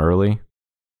 Fucking early?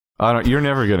 You're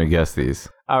never going to guess these.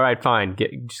 All right, fine.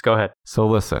 Just go ahead. So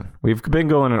listen, we've been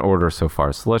going in order so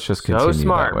far, so let's just continue So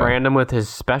smart, that way. Brandon, with his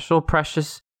special,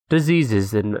 precious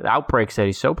diseases and outbreaks that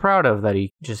he's so proud of that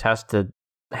he just has to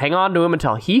hang on to him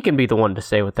until he can be the one to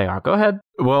say what they are. Go ahead.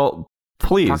 Well,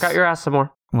 please. Talk out your ass some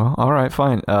more. Well, all right,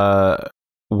 fine.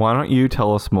 Why don't you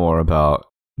tell us more about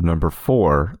number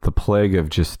 4, the plague of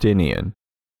Justinian?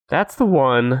 That's the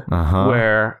one Uh-huh.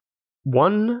 where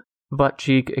one butt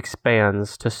cheek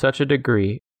expands to such a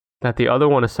degree that the other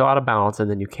one is so out of balance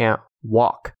and then you can't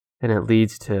walk. And it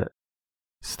leads to...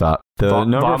 Stop. The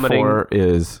number vomiting. 4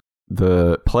 is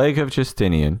the plague of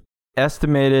Justinian.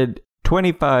 Estimated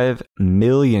 25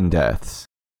 million deaths.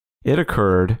 It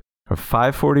occurred from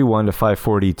 541 to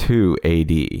 542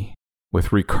 AD,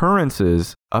 with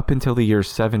recurrences up until the year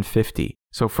 750.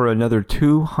 So for another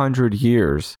 200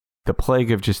 years, the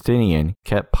plague of Justinian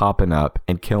kept popping up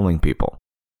and killing people.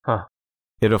 Huh.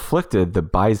 It afflicted the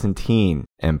Byzantine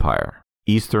Empire,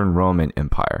 Eastern Roman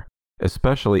Empire,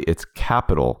 especially its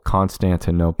capital,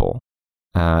 Constantinople,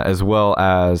 as well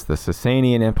as the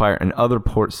Sasanian Empire and other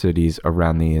port cities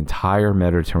around the entire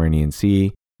Mediterranean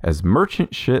Sea, as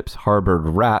merchant ships harbored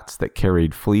rats that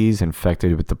carried fleas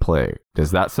infected with the plague.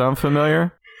 Does that sound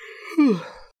familiar?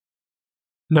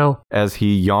 No. As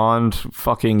he yawned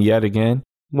fucking yet again.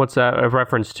 What's that a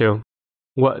reference to?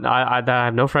 What I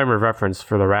have no frame of reference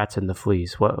for the rats and the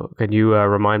fleas. What can you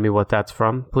remind me what that's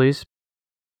from, please?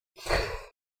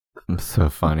 So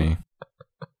funny.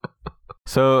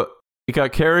 So it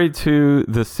got carried to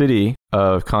the city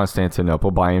of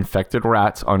Constantinople by infected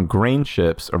rats on grain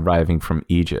ships arriving from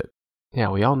Egypt. Yeah,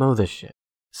 we all know this shit.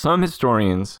 Some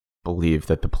historians believe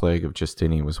that the plague of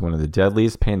Justinian was one of the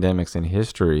deadliest pandemics in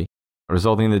history,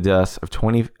 resulting in the deaths of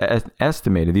 20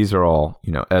 estimated. These are all,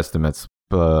 estimates.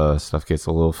 Stuff gets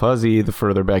a little fuzzy the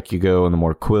further back you go and the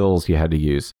more quills you had to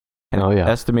use. And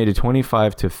estimated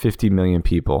 25 to 50 million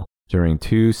people during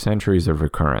 2 centuries of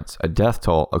recurrence, a death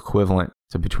toll equivalent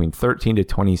to between 13 to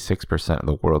 26% of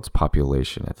the world's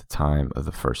population at the time of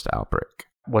the first outbreak.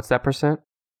 What's that percent?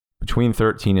 Between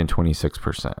 13 and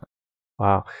 26%.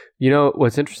 Wow.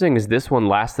 What's interesting is this one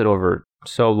lasted over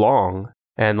so long,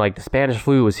 and like the Spanish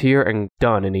flu was here and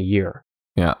done in a year.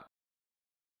 Yeah.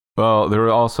 Well, there were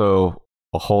also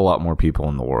a whole lot more people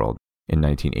in the world in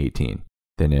 1918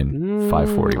 than in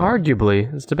 541.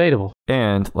 Arguably, it's debatable.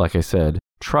 And, like I said,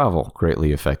 travel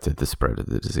greatly affected the spread of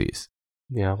the disease.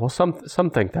 Yeah, well, some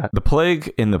think that. The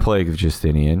plague in the plague of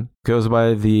Justinian goes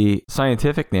by the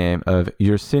scientific name of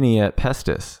Yersinia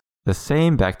pestis, the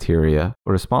same bacteria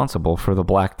responsible for the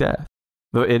Black Death.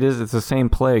 Though it's the same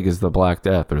plague as the Black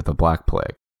Death, or the Black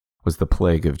Plague, was the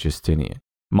plague of Justinian.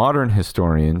 Modern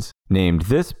historians named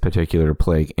this particular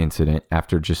plague incident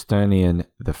after Justinian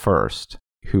I,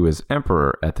 who was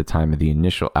emperor at the time of the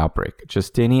initial outbreak.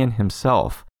 Justinian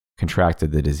himself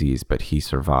contracted the disease, but he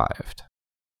survived.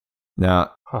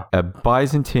 Now, a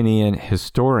Byzantine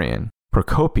historian,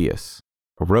 Procopius,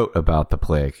 wrote about the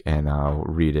plague, and I'll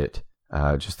read it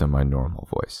just in my normal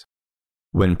voice.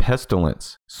 When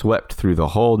pestilence swept through the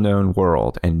whole known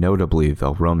world, and notably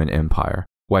the Roman Empire,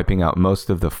 wiping out most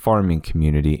of the farming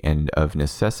community and of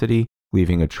necessity,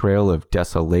 leaving a trail of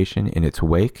desolation in its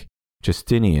wake,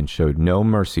 Justinian showed no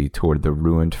mercy toward the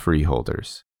ruined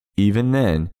freeholders. Even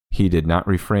then, he did not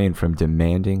refrain from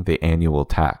demanding the annual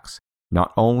tax,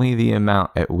 not only the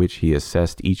amount at which he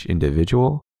assessed each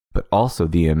individual, but also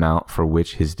the amount for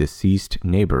which his deceased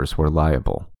neighbors were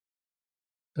liable.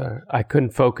 I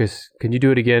couldn't focus. Can you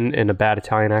do it again in a bad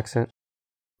Italian accent?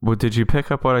 Well, did you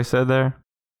pick up what I said there?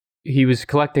 He was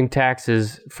collecting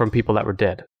taxes from people that were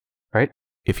dead, right?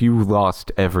 If you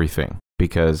lost everything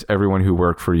because everyone who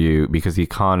worked for you, because the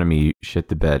economy shit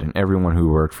the bed and everyone who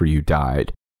worked for you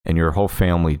died and your whole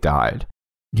family died,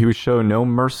 he would show no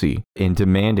mercy in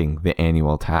demanding the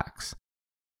annual tax.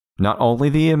 Not only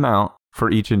the amount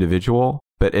for each individual,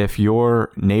 but if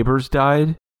your neighbors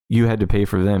died, you had to pay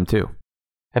for them too.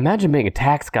 Imagine being a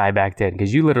tax guy back then,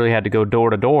 because you literally had to go door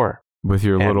to door. With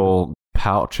your little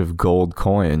pouch of gold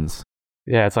coins.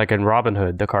 Yeah, it's like in Robin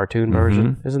Hood, the cartoon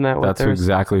version. Isn't that what That's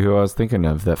exactly who I was thinking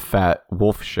of, that fat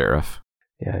wolf sheriff.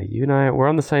 Yeah, you and I, we're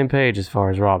on the same page as far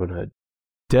as Robin Hood.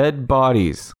 Dead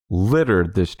bodies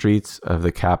littered the streets of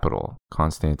the capital,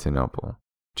 Constantinople.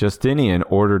 Justinian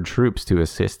ordered troops to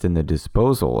assist in the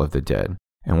disposal of the dead,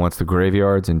 and once the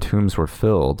graveyards and tombs were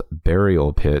filled,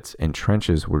 burial pits and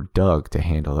trenches were dug to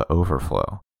handle the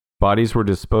overflow. Bodies were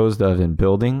disposed of in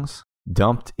buildings,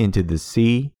 dumped into the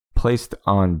sea, placed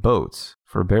on boats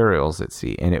for burials at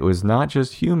sea, and it was not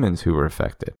just humans who were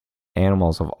affected.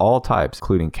 Animals of all types,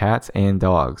 including cats and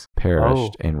dogs,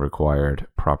 perished and required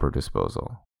proper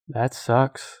disposal. That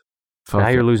sucks. Now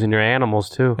you're losing your animals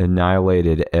too.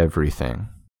 Annihilated everything.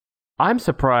 I'm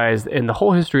surprised in the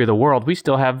whole history of the world, we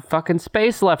still have fucking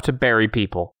space left to bury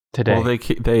people today. Well,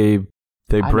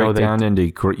 they break down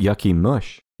into yucky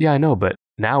mush. Yeah, I know, but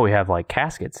now we have like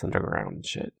caskets underground and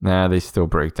shit. Nah, they still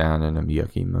break down into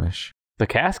yucky mush. The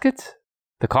caskets?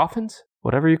 The coffins?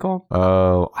 Whatever you call them?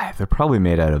 Oh, they're probably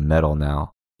made out of metal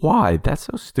now. Why? That's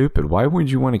so stupid. Why would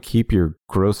you want to keep your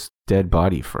gross dead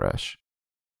body fresh?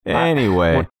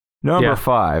 Anyway, number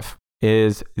 5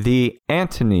 is the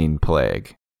Antonine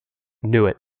Plague. Knew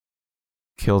it.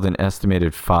 Killed an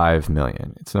estimated 5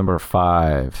 million. It's number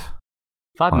 5.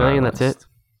 5 million, that's it?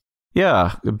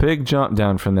 Yeah, a big jump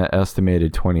down from that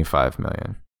estimated 25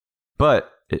 million.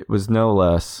 But it was no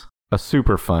less a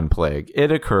super fun plague.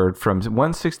 It occurred from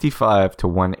 165 to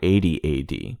 180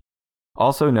 AD,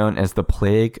 also known as the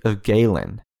Plague of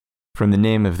Galen, from the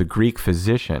name of the Greek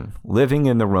physician living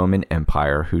in the Roman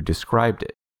Empire who described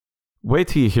it. Wait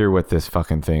till you hear what this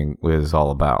fucking thing was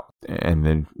all about, and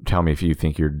then tell me if you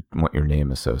think you want your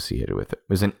name associated with it. It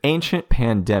was an ancient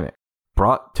pandemic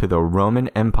brought to the Roman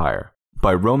Empire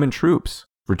by Roman troops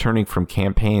returning from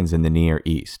campaigns in the Near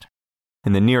East.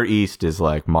 And the Near East is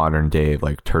like modern day,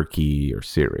 like Turkey or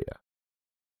Syria.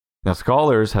 Now,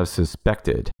 scholars have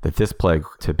suspected that this plague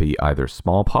to be either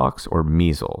smallpox or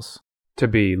measles. To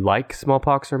be like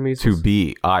smallpox or measles? To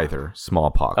be either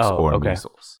smallpox or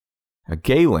measles. Now,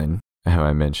 Galen, who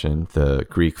I mentioned, the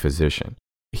Greek physician,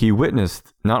 he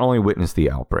not only witnessed the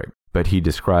outbreak, but he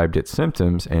described its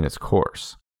symptoms and its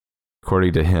course.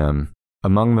 According to him,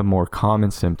 among the more common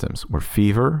symptoms were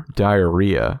fever,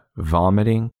 diarrhea,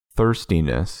 vomiting,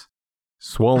 thirstiness,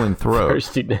 swollen throat.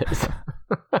 Thirstiness.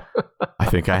 I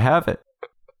think I have it.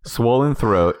 Swollen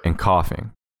throat and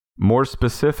coughing. More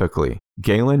specifically,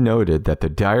 Galen noted that the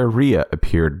diarrhea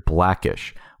appeared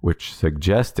blackish, which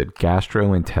suggested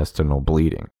gastrointestinal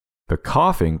bleeding. The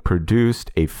coughing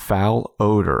produced a foul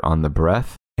odor on the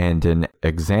breath and an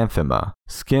exanthema,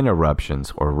 skin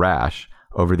eruptions or rash,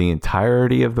 over the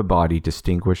entirety of the body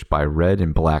distinguished by red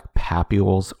and black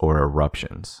papules or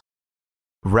eruptions.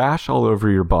 Rash all over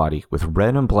your body with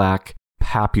red and black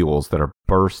papules that are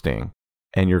bursting,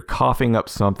 and you're coughing up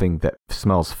something that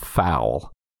smells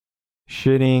foul.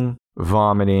 Shitting,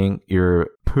 vomiting, your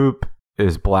poop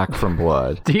is black from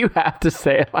blood. Do you have to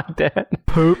say it like that?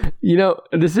 Poop. You know,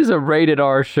 this is a rated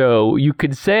R show. You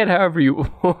can say it however you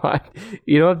want.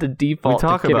 You don't have to default to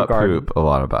kindergarten. We talk about poop a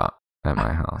lot at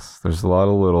my house. There's a lot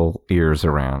of little ears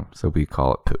around, so we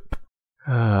call it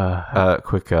poop.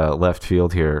 Quick left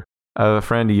field here. A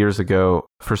friend years ago,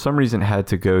 for some reason, had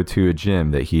to go to a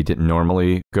gym that he didn't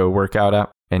normally go work out at.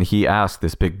 And he asked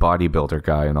this big bodybuilder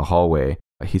guy in the hallway,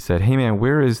 he said, "Hey man,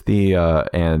 where is the,"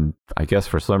 and I guess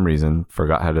for some reason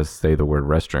forgot how to say the word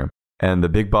restroom. And the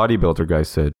big bodybuilder guy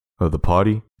said, "Oh, the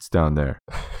potty? It's down there."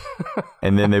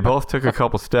 And then they both took a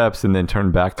couple steps and then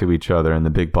turned back to each other. And the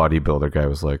big bodybuilder guy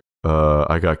was like,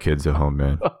 I got kids at home,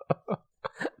 man.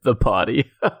 The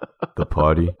potty. The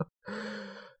potty.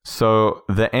 So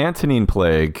the Antonine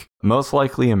Plague most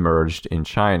likely emerged in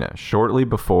China shortly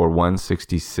before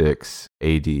 166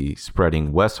 AD,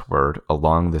 spreading westward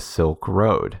along the Silk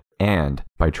Road and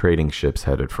by trading ships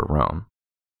headed for Rome.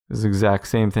 This is the exact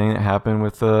same thing that happened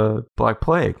with the Black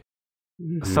Plague.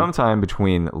 Mm-hmm. Sometime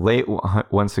between late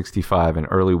 165 and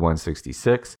early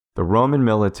 166, the Roman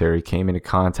military came into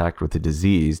contact with the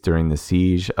disease during the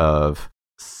siege of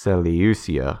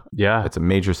Seleucia. Yeah. It's a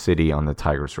major city on the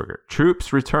Tigris River.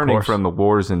 Troops returning from the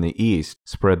wars in the east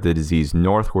spread the disease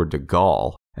northward to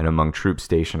Gaul and among troops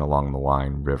stationed along the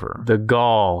Rhine River. The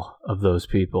gall of those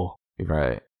people.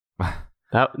 Right.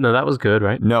 That was good,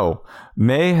 right? No.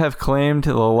 May have claimed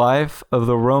the life of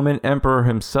the Roman emperor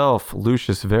himself,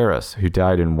 Lucius Verus, who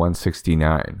died in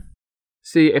 169.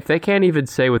 See, if they can't even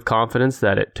say with confidence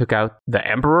that it took out the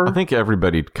emperor. I think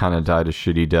everybody kind of died a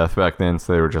shitty death back then,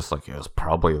 so they were just like, it was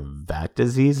probably that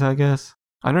disease, I guess.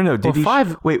 I don't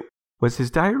know. Wait, was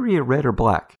his diarrhea red or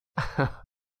black?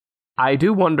 I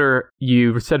do wonder,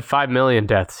 you said 5 million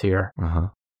deaths here. Uh-huh.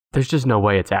 There's just no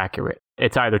way it's accurate.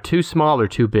 It's either too small or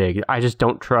too big. I just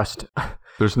don't trust.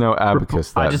 There's no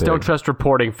abacus that I just big. don't trust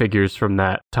reporting figures from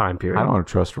that time period. I don't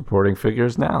trust reporting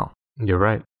figures now. You're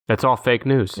right. That's all fake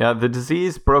news. Yeah, the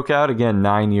disease broke out again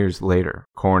 9 years later,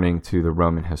 according to the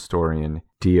Roman historian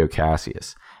Dio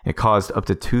Cassius. It caused up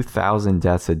to 2,000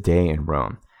 deaths a day in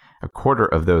Rome, a quarter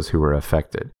of those who were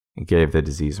affected. It gave the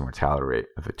disease mortality rate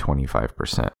of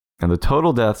 25%. And the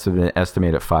total deaths have been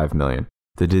estimated at 5 million.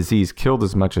 The disease killed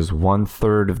as much as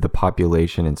 1/3 of the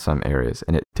population in some areas,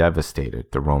 and it devastated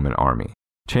the Roman army.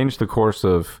 Changed the course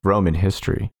of Roman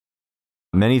history.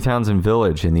 Many towns and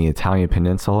villages in the Italian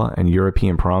peninsula and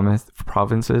European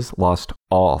provinces lost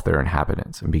all their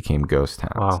inhabitants and became ghost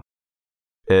towns. Wow.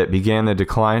 It began the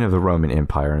decline of the Roman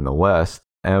Empire in the West,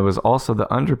 and it was also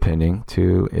the underpinning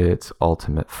to its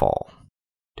ultimate fall.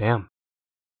 Damn.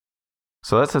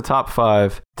 So that's the top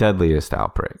 5 deadliest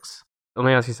outbreaks. Let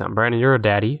me ask you something. Brandon, you're a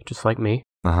daddy, just like me.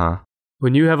 Uh-huh.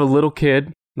 When you have a little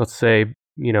kid, let's say,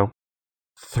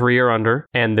 3 or under,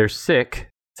 and they're sick,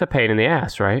 it's a pain in the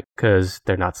ass, right? Because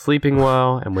they're not sleeping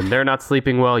well, and when they're not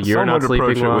sleeping well, you're not sleeping well. Some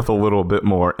would approach it with a little bit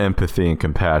more empathy and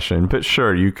compassion, but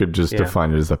sure, you could just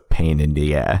define it as a pain in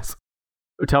the ass.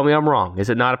 Tell me I'm wrong. Is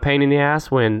it not a pain in the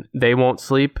ass when they won't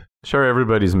sleep? Sure,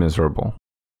 everybody's miserable.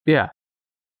 Yeah.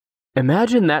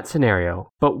 Imagine that scenario,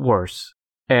 but worse.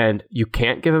 And you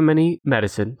can't give them any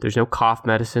medicine. There's no cough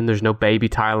medicine. There's no baby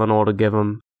Tylenol to give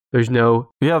them. There's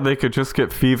no... Yeah, they could just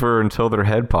get fever until their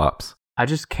head pops. I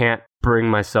just can't bring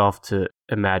myself to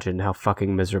imagine how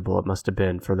fucking miserable it must have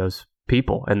been for those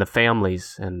people and the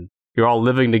families. And you're all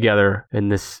living together in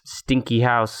this stinky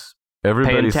house,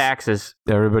 paying taxes.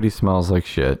 Everybody smells like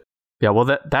shit. Yeah,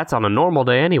 well, that's on a normal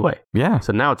day anyway. Yeah.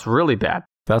 So now it's really bad.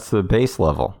 That's the base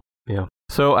level. Yeah.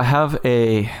 So I have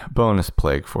a bonus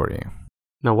plague for you.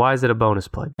 Now, why is it a bonus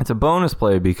plague? It's a bonus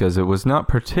plague because it was not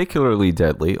particularly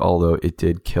deadly, although it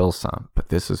did kill some. But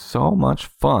this is so much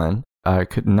fun, I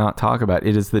could not talk about it.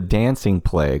 It is the dancing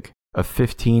plague of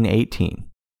 1518.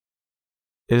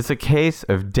 It is a case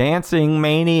of dancing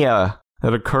mania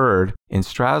that occurred in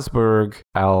Strasbourg,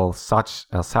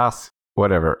 Alsace,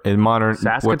 whatever, in modern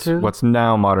what's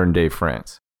now modern day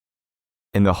France,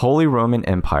 in the Holy Roman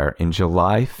Empire in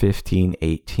July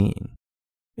 1518.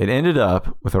 It ended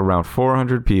up with around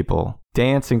 400 people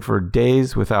dancing for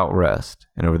days without rest,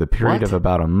 and over the period of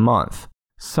about a month,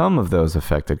 some of those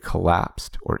affected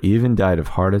collapsed or even died of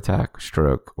heart attack,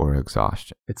 stroke, or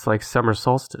exhaustion. It's like Summer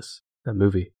Solstice, that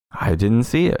movie. I didn't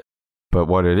see it, but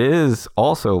what it is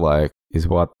also like is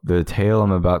what the tale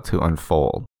I'm about to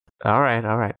unfold. All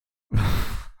right.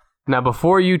 Now,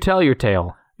 before you tell your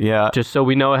tale, just so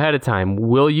we know ahead of time,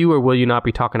 will you or will you not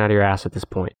be talking out of your ass at this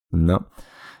point? No.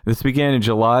 This began in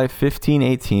July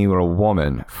 1518 when a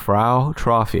woman, Frau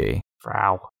Trophy,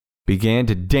 began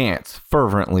to dance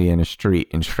fervently in a street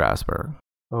in Strasbourg.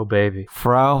 Oh, baby.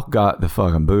 Frau got the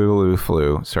fucking boogaloo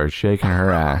flu, started shaking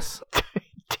her ass.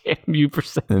 Damn you for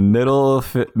saying. In the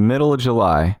middle of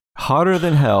July, hotter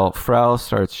than hell, Frau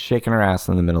starts shaking her ass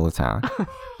in the middle of town.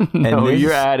 No, you're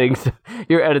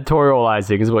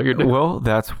editorializing is what you're doing. Well,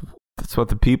 that's what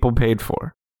the people paid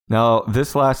for. Now,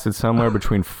 this lasted somewhere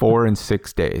between 4 and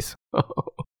 6 days.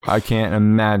 I can't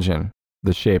imagine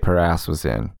the shape her ass was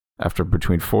in after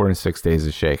between 4 and 6 days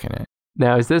of shaking it.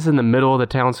 Now, is this in the middle of the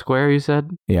town square, you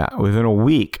said? Yeah. Within a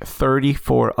week,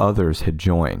 34 others had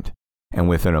joined. And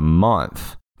within a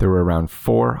month, there were around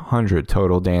 400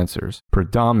 total dancers,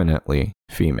 predominantly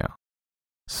female.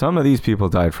 Some of these people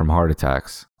died from heart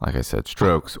attacks, like I said,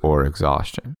 strokes, or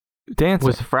exhaustion. Dancing.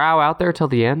 Was Frau out there till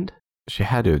the end? She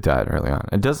had to have died early on.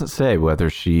 It doesn't say whether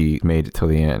she made it till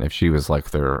the end, if she was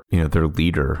like their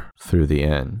leader through the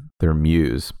end, their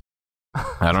muse.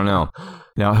 I don't know.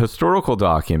 Now, historical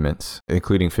documents,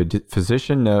 including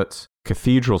physician notes,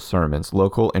 cathedral sermons,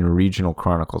 local and regional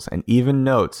chronicles, and even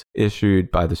notes issued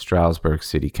by the Strasbourg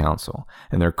City Council,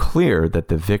 and they're clear that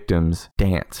the victims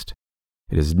danced.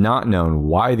 It is not known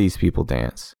why these people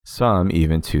danced, some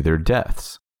even to their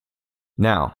deaths.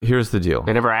 Now, here's the deal.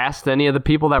 They never asked any of the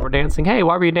people that were dancing, hey,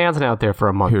 why were you dancing out there for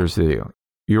a month? Here's the deal.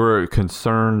 You're a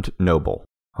concerned noble,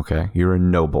 okay? You're a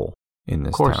noble in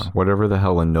this town. Whatever the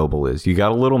hell a noble is. You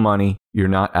got a little money. You're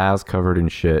not as covered in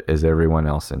shit as everyone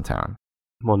else in town.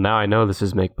 Well, now I know this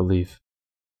is make-believe.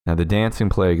 Now, the dancing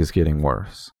plague is getting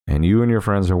worse, and you and your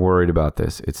friends are worried about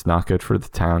this. It's not good for the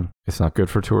town. It's not good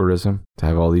for tourism to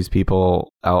have all these people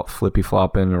out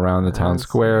flippy-flopping around the town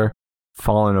square,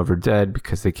 falling over dead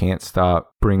because they can't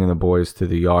stop bringing the boys to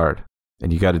the yard.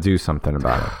 And you got to do something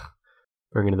about it.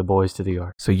 Bringing the boys to the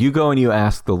yard. So you go and you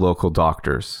ask the local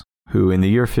doctors, who in the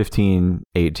year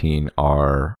 1518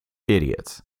 are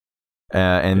idiots.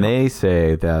 And they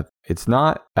say that it's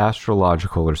not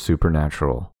astrological or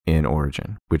supernatural in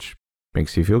origin, which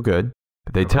makes you feel good.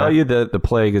 But they tell you that the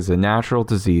plague is a natural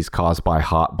disease caused by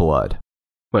hot blood.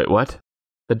 Wait, what?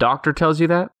 The doctor tells you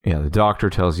that? Yeah, the doctor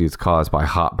tells you it's caused by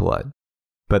hot blood.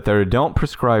 But they don't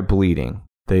prescribe bleeding.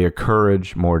 They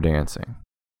encourage more dancing.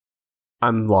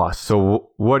 I'm lost.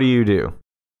 So what do you do?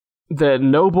 The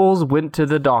nobles went to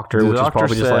the doctor, which is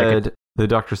probably just like... The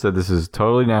doctor said this is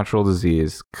totally natural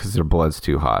disease because their blood's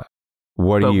too hot.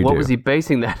 What do you do? What was he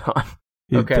basing that on?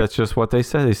 Okay. That's just what they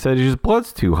said. They said his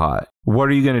blood's too hot. What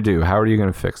are you going to do? How are you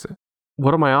going to fix it?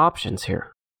 What are my options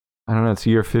here? I don't know. It's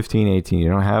year 1518. You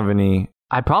don't have any...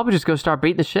 I'd probably just go start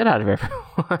beating the shit out of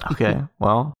everyone. Okay.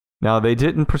 Well, now they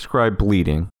didn't prescribe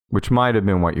bleeding, which might have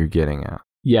been what you're getting at.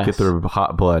 Yes. Get their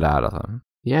hot blood out of them.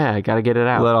 Yeah, I got to get it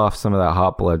out. Let off some of that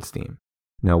hot blood steam.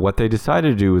 Now, what they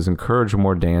decided to do was encourage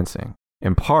more dancing,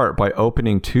 in part by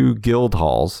opening 2 guild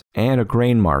halls and a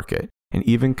grain market, and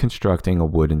even constructing a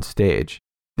wooden stage.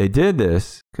 They did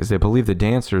this because they believed the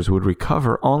dancers would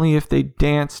recover only if they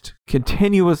danced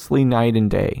continuously night and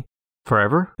day.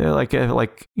 Forever? They're like,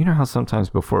 you know how sometimes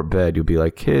before bed you'll be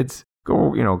like, kids, go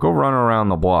run around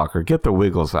the block or get the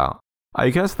wiggles out. I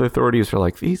guess the authorities are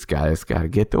like, these guys got to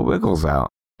get the wiggles out.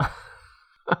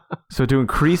 So to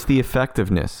increase the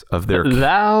effectiveness of their...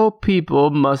 Thou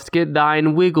people must get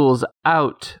thine wiggles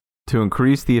out. To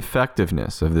increase the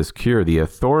effectiveness of this cure, the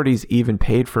authorities even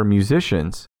paid for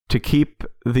musicians to keep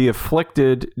the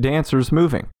afflicted dancers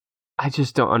moving. I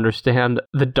just don't understand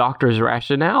the doctor's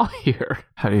rationale here.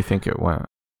 How do you think it went?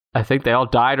 I think they all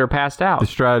died or passed out. The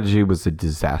strategy was a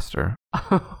disaster.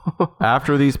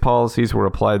 After these policies were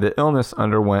applied, the illness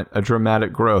underwent a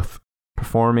dramatic growth.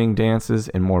 Performing dances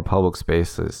in more public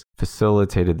spaces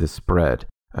facilitated the spread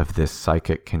of this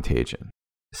psychic contagion.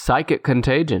 Psychic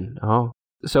contagion? Oh.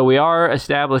 So we are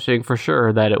establishing for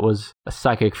sure that it was a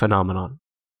psychic phenomenon.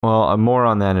 Well, more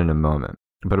on that in a moment.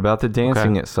 But about the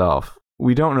dancing itself,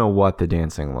 we don't know what the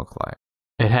dancing looked like.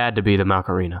 It had to be the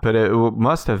Macarena. But it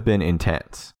must have been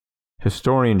intense.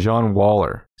 Historian John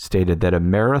Waller stated that a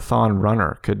marathon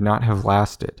runner could not have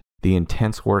lasted the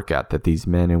intense workout that these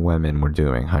men and women were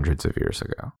doing hundreds of years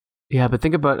ago. Yeah, but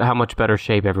think about how much better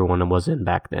shape everyone was in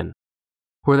back then.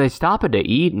 Were they stopping to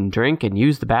eat and drink and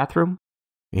use the bathroom?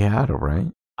 Yeah,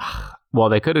 right. Well,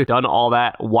 they could have done all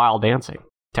that while dancing,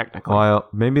 technically. Well,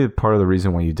 maybe part of the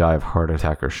reason why you die of heart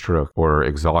attack or stroke or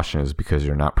exhaustion is because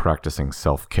you're not practicing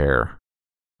self-care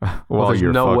while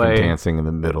you're dancing in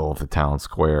the middle of the town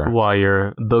square. While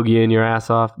you're boogieing your ass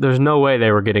off. There's no way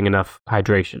they were getting enough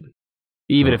hydration.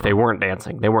 Even if they weren't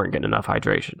dancing, they weren't getting enough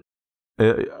hydration.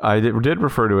 I did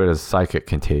refer to it as psychic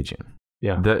contagion.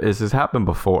 Yeah. This has happened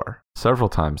before. Several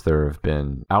times there have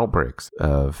been outbreaks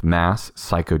of mass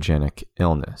psychogenic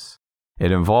illness.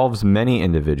 It involves many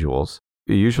individuals,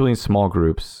 usually in small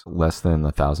groups, less than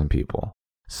 1,000 people,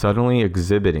 suddenly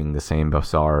exhibiting the same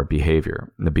bizarre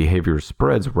behavior. The behavior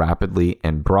spreads rapidly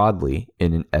and broadly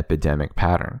in an epidemic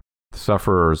pattern. The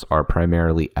sufferers are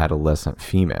primarily adolescent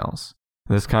females.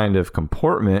 This kind of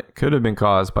comportment could have been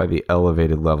caused by the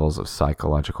elevated levels of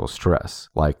psychological stress,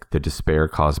 like the despair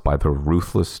caused by the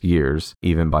ruthless years,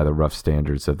 even by the rough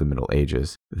standards of the Middle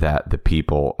Ages, that the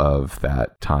people of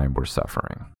that time were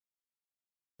suffering.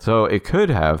 So it could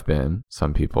have been,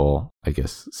 some people, I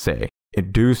guess, say,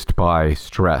 induced by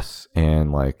stress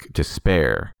and like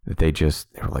despair, that they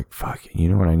were like, fuck, you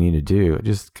know what I need to do?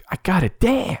 I gotta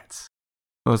dance.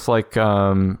 It was like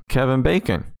Kevin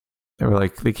Bacon. They were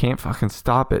like, they can't fucking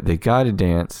stop it. They gotta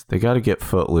dance. They gotta get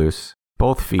footloose.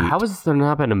 Both feet. How has there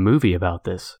not been a movie about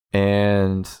this?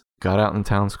 And got out in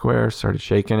town square, started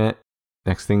shaking it.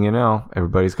 Next thing you know,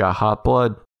 everybody's got hot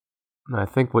blood. I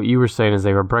think what you were saying is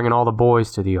they were bringing all the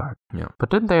boys to the yard. Yeah.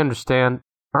 But didn't they understand,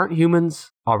 aren't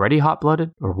humans already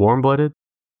hot-blooded or warm-blooded?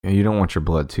 Yeah, you don't want your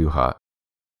blood too hot.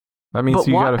 That means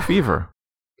you got a fever.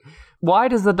 Why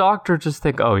does the doctor just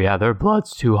think, oh yeah, their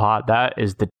blood's too hot? That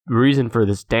is the reason for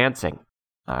this dancing.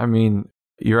 I mean,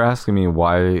 You're asking me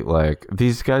why, like,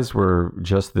 these guys were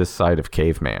just this side of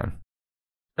caveman.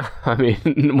 I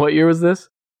mean, what year was this?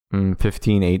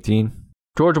 15, 18.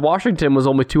 George Washington was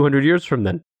only 200 years from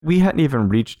then. We hadn't even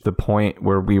reached the point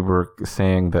where we were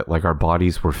saying that, like, our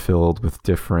bodies were filled with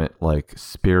different, like,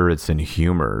 spirits and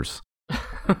humors.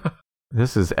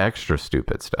 This is extra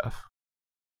stupid stuff.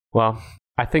 Well,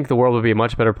 I think the world would be a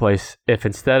much better place if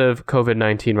instead of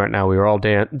COVID-19 right now, we were all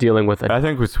dealing with it. I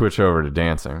think we switch over to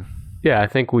dancing. Yeah, I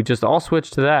think we just all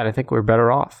switch to that. I think we're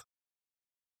better off.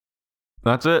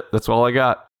 That's it. That's all I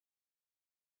got.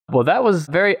 Well, that was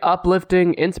a very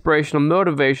uplifting, inspirational,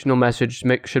 motivational message.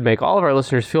 Should make all of our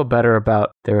listeners feel better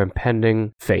about their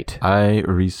impending fate. I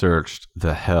researched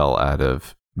the hell out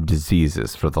of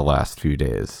diseases for the last few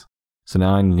days. So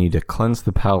now I need to cleanse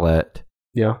the palate.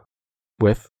 Yeah.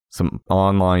 With? Some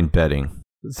online betting.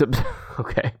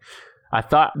 Okay. I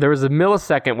thought there was a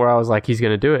millisecond where I was like, he's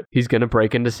going to do it. He's going to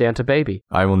break into Santa Baby.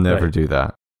 I will never do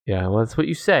that. Yeah, well, that's what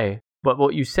you say. But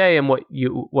what you say and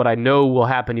what I know will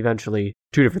happen eventually,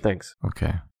 two different things.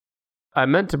 Okay. I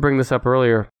meant to bring this up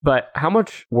earlier, but how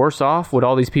much worse off would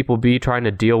all these people be trying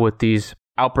to deal with these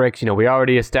outbreaks? You know, we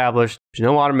already established there's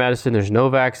no modern medicine, there's no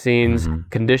vaccines,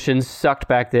 conditions sucked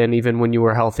back then, even when you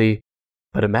were healthy.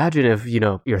 But imagine if, you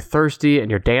know, you're thirsty and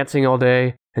you're dancing all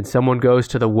day and someone goes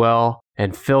to the well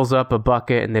and fills up a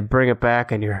bucket and they bring it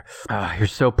back and you're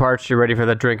so parched, you're ready for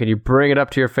that drink and you bring it up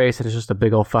to your face and it's just a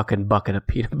big old fucking bucket of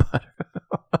peanut butter.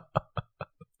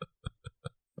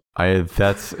 I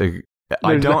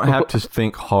don't have to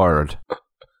think hard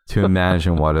to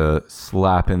imagine what a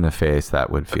slap in the face that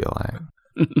would feel like.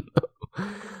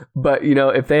 But, you know,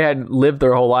 if they had lived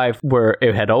their whole life where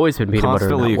it had always been peanut butter,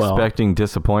 constantly expecting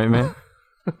disappointment.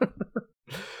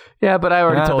 Yeah, but I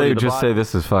already told you. They just say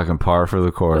this is fucking par for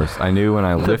the course. I knew when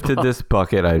I lifted this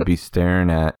bucket, I'd be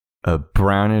staring at a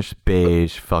brownish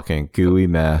beige fucking gooey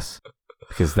mess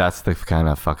because that's the kind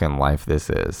of fucking life this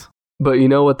is. But you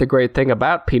know what the great thing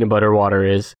about peanut butter water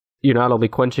is? You're not only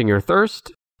quenching your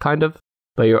thirst, kind of,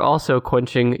 but you're also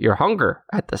quenching your hunger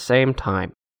at the same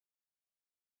time.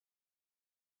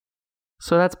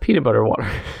 So that's peanut butter water.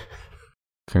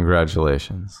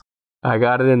 Congratulations. I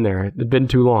got it in there. It's been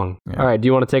too long. Yeah. All right, do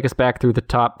you want to take us back through the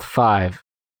top 5?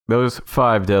 Those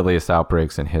 5 deadliest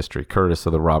outbreaks in history, courtesy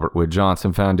of the Robert Wood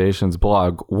Johnson Foundation's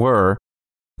blog, were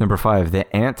number 5,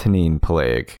 the Antonine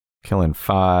Plague, killing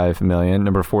 5 million.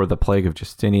 Number 4, the Plague of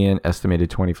Justinian,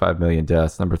 estimated 25 million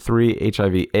deaths. Number 3,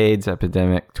 HIV/AIDS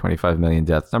epidemic, 25 million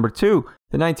deaths. Number 2,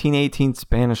 the 1918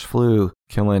 Spanish flu,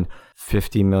 killing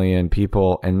 50 million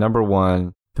people. And number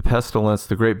 1, the pestilence,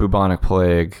 the Great Bubonic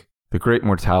Plague, the Great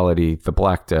Mortality, the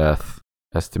Black Death,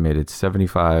 estimated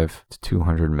 75 to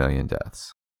 200 million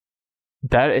deaths.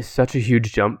 That is such a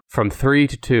huge jump from 3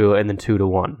 to 2 and then 2 to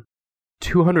 1.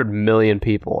 200 million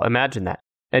people. Imagine that.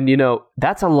 And, you know,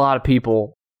 that's a lot of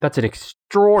people. That's an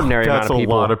extraordinary amount of people.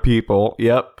 That's a lot of people.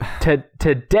 Yep.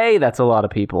 Today, that's a lot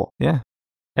of people. Yeah.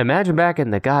 Imagine back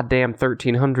in the goddamn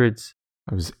 1300s.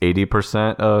 It was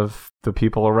 80% of the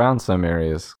people around some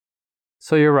areas.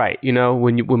 So you're right. You know,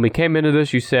 when we came into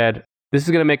this, you said, this is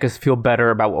going to make us feel better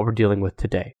about what we're dealing with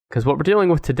today. Because what we're dealing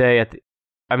with today,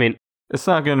 it's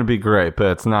not going to be great,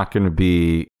 but it's not going to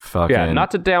be fucking... Yeah,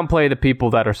 not to downplay the people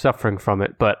that are suffering from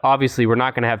it, but obviously we're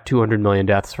not going to have 200 million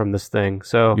deaths from this thing,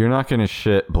 so... You're not going to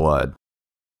shit blood.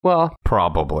 Well...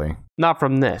 Probably. Not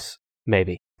from this.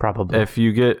 Maybe. Probably. If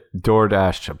you get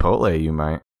DoorDash Chipotle, you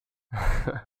might.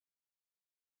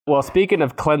 Well, speaking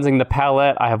of cleansing the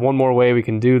palate, I have one more way we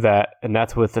can do that, and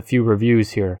that's with a few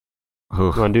reviews here.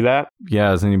 Oof. You want to do that?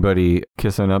 Yeah, is anybody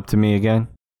kissing up to me again?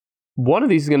 One of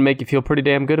these is going to make you feel pretty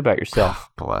damn good about yourself.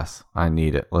 Bless. I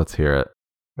need it. Let's hear it.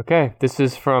 Okay, this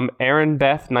is from Erin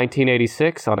Beth,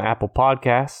 1986, on Apple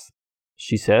Podcasts.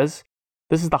 She says,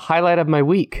 "This is the highlight of my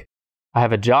week. I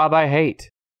have a job I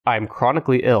hate. I am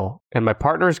chronically ill, and my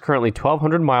partner is currently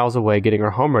 1,200 miles away getting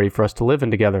her home ready for us to live in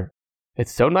together.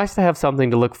 It's so nice to have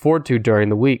something to look forward to during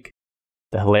the week.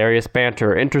 The hilarious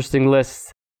banter, interesting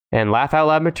lists, and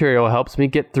laugh-out-loud material helps me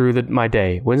get through my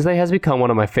day. Wednesday has become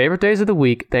one of my favorite days of the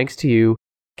week, thanks to you.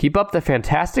 Keep up the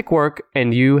fantastic work,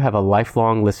 and you have a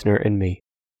lifelong listener in me."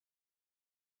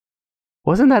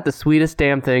 Wasn't that the sweetest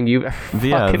damn thing you've ever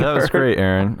Yeah, that heard? was great,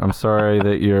 Aaron. I'm sorry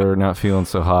that you're not feeling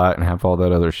so hot and have all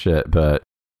that other shit, but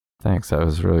thanks. That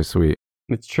was really sweet.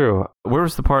 It's true. Where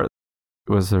was the part?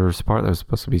 Was there a part that was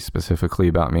supposed to be specifically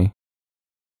about me?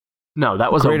 No,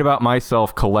 that was great about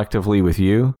myself collectively with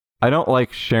you. I don't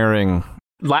like sharing.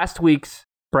 Last week's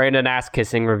Brandon ass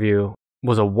kissing review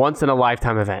was a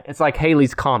once-in-a-lifetime event. It's like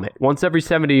Halley's Comet. Once every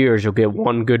 70 years, you'll get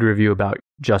one good review about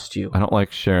just you. I don't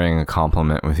like sharing a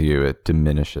compliment with you. It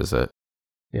diminishes it.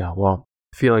 Yeah, well,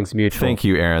 Feelings mutual. Thank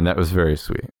you, Aaron. That was very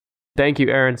sweet. Thank you,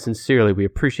 Aaron. Sincerely, we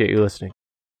appreciate you listening.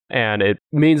 And it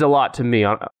means a lot to me.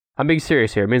 I'm being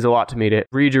serious here. It means a lot to me to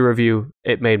read your review.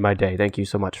 It made my day. Thank you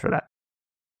so much for that.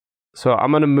 So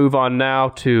I'm going to move on now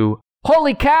to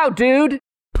Holy Cow, Dude!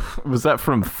 Was that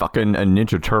from fucking a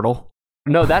Ninja Turtle?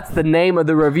 No, that's the name of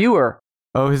the reviewer.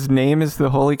 Oh, his name is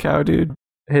the Holy Cow Dude?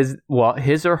 His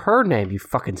or her name, you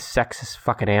fucking sexist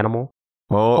fucking animal.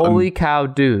 Well, Holy Cow,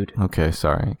 Dude. Okay,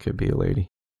 sorry. It could be a lady.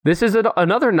 This is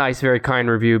another nice, very kind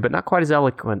review, but not quite as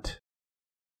eloquent.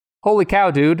 Holy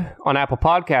Cow, Dude on Apple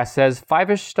Podcasts says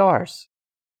 5-ish stars.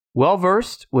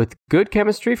 Well-versed with good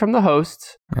chemistry from the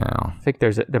hosts. Oh. I think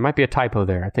there might be a typo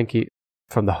there. I think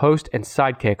from the host and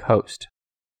sidekick host.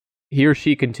 He or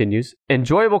she continues.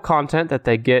 Enjoyable content that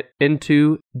they get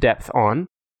into depth on.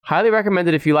 Highly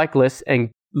recommended if you like lists and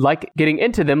like getting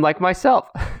into them like myself.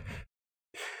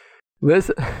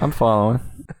 List. I'm following.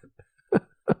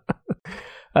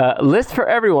 List for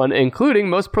everyone, including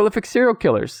most prolific serial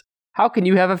killers. How can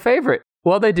you have a favorite?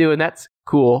 Well, they do, and that's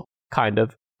cool, kind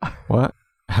of. What?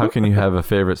 How can you have a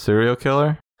favorite serial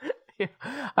killer?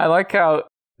 I like how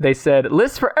they said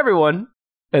list for everyone,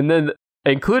 and then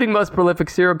including most prolific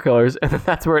serial killers, and then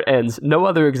that's where it ends. No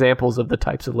other examples of the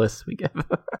types of lists we give.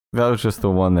 That was just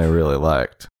the one they really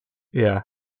liked. Yeah.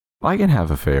 I can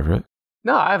have a favorite.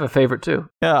 No, I have a favorite too.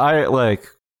 Yeah,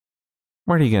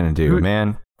 what are you going to do,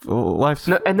 man? Life's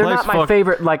and they're not my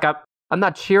favorite, like, I'm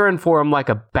not cheering for them like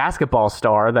a basketball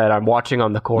star that I'm watching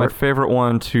on the court. My favorite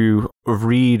one to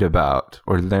read about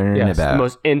or learn about. The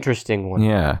most interesting one.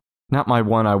 Yeah. Not my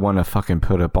one I want to fucking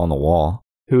put up on the wall.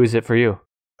 Who is it for you?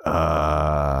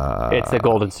 It's the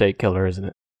Golden State Killer, isn't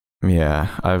it?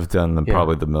 Yeah, I've done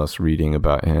probably the most reading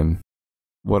about him.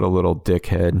 What a little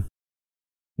dickhead.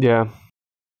 Yeah.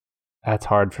 That's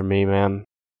hard for me, man.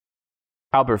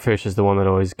 Albert Fish is the one that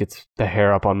always gets the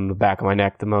hair up on the back of my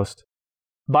neck the most.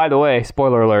 By the way,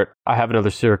 spoiler alert, I have another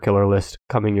serial killer list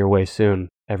coming your way soon,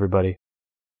 everybody.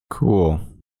 Cool.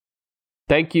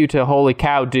 Thank you to Holy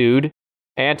Cow Dude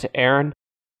and to Aaron.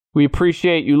 We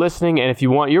appreciate you listening, and if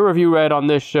you want your review read on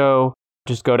this show,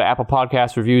 just go to Apple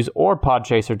Podcast Reviews or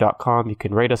podchaser.com. You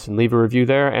can rate us and leave a review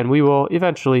there, and we will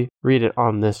eventually read it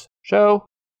on this show.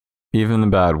 Even the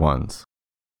bad ones.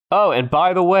 Oh, and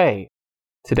by the way,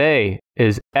 today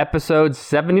is episode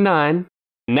 79.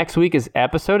 Next week is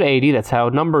episode 80. That's how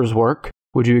numbers work.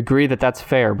 Would you agree that that's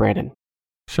fair, Brandon?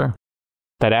 Sure.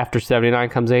 That after 79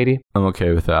 comes 80? I'm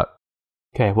okay with that.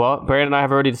 Okay, well, Brandon and I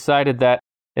have already decided that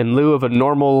in lieu of a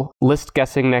normal list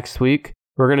guessing next week,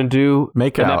 we're going to do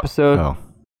an episode. Oh.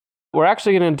 We're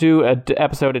actually going to do an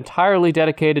episode entirely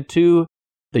dedicated to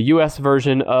the U.S.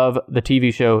 version of the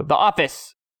TV show, The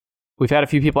Office. We've had a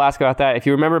few people ask about that. If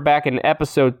you remember back in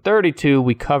episode 32,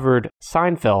 we covered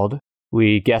Seinfeld.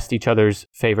 We guessed each other's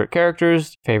favorite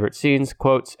characters, favorite scenes,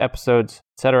 quotes, episodes,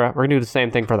 etc. We're going to do the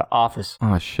same thing for The Office.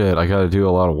 Oh, shit. I got to do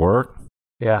a lot of work?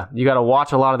 Yeah, you got to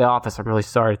watch a lot of The Office. I'm really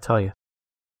sorry to tell you.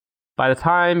 By the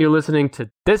time you're listening to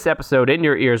this episode in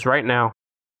your ears right now,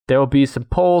 there will be some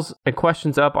polls and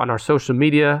questions up on our social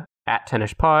media at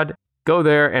 10ishpod. Go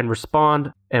there and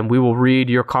respond, and we will read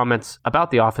your comments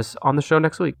about The Office on the show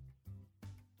next week.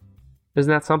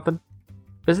 Isn't that something?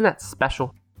 Isn't that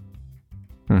special?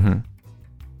 Mm-hmm.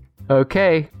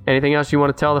 Okay. Anything else you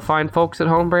want to tell the fine folks at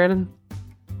home, Brandon?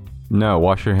 No,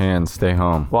 wash your hands. Stay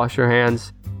home. Wash your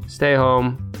hands. Stay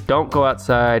home. Don't go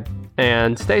outside.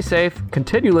 And stay safe.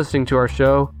 Continue listening to our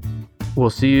show. We'll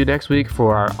see you next week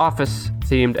for our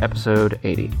Office-themed episode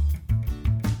 80.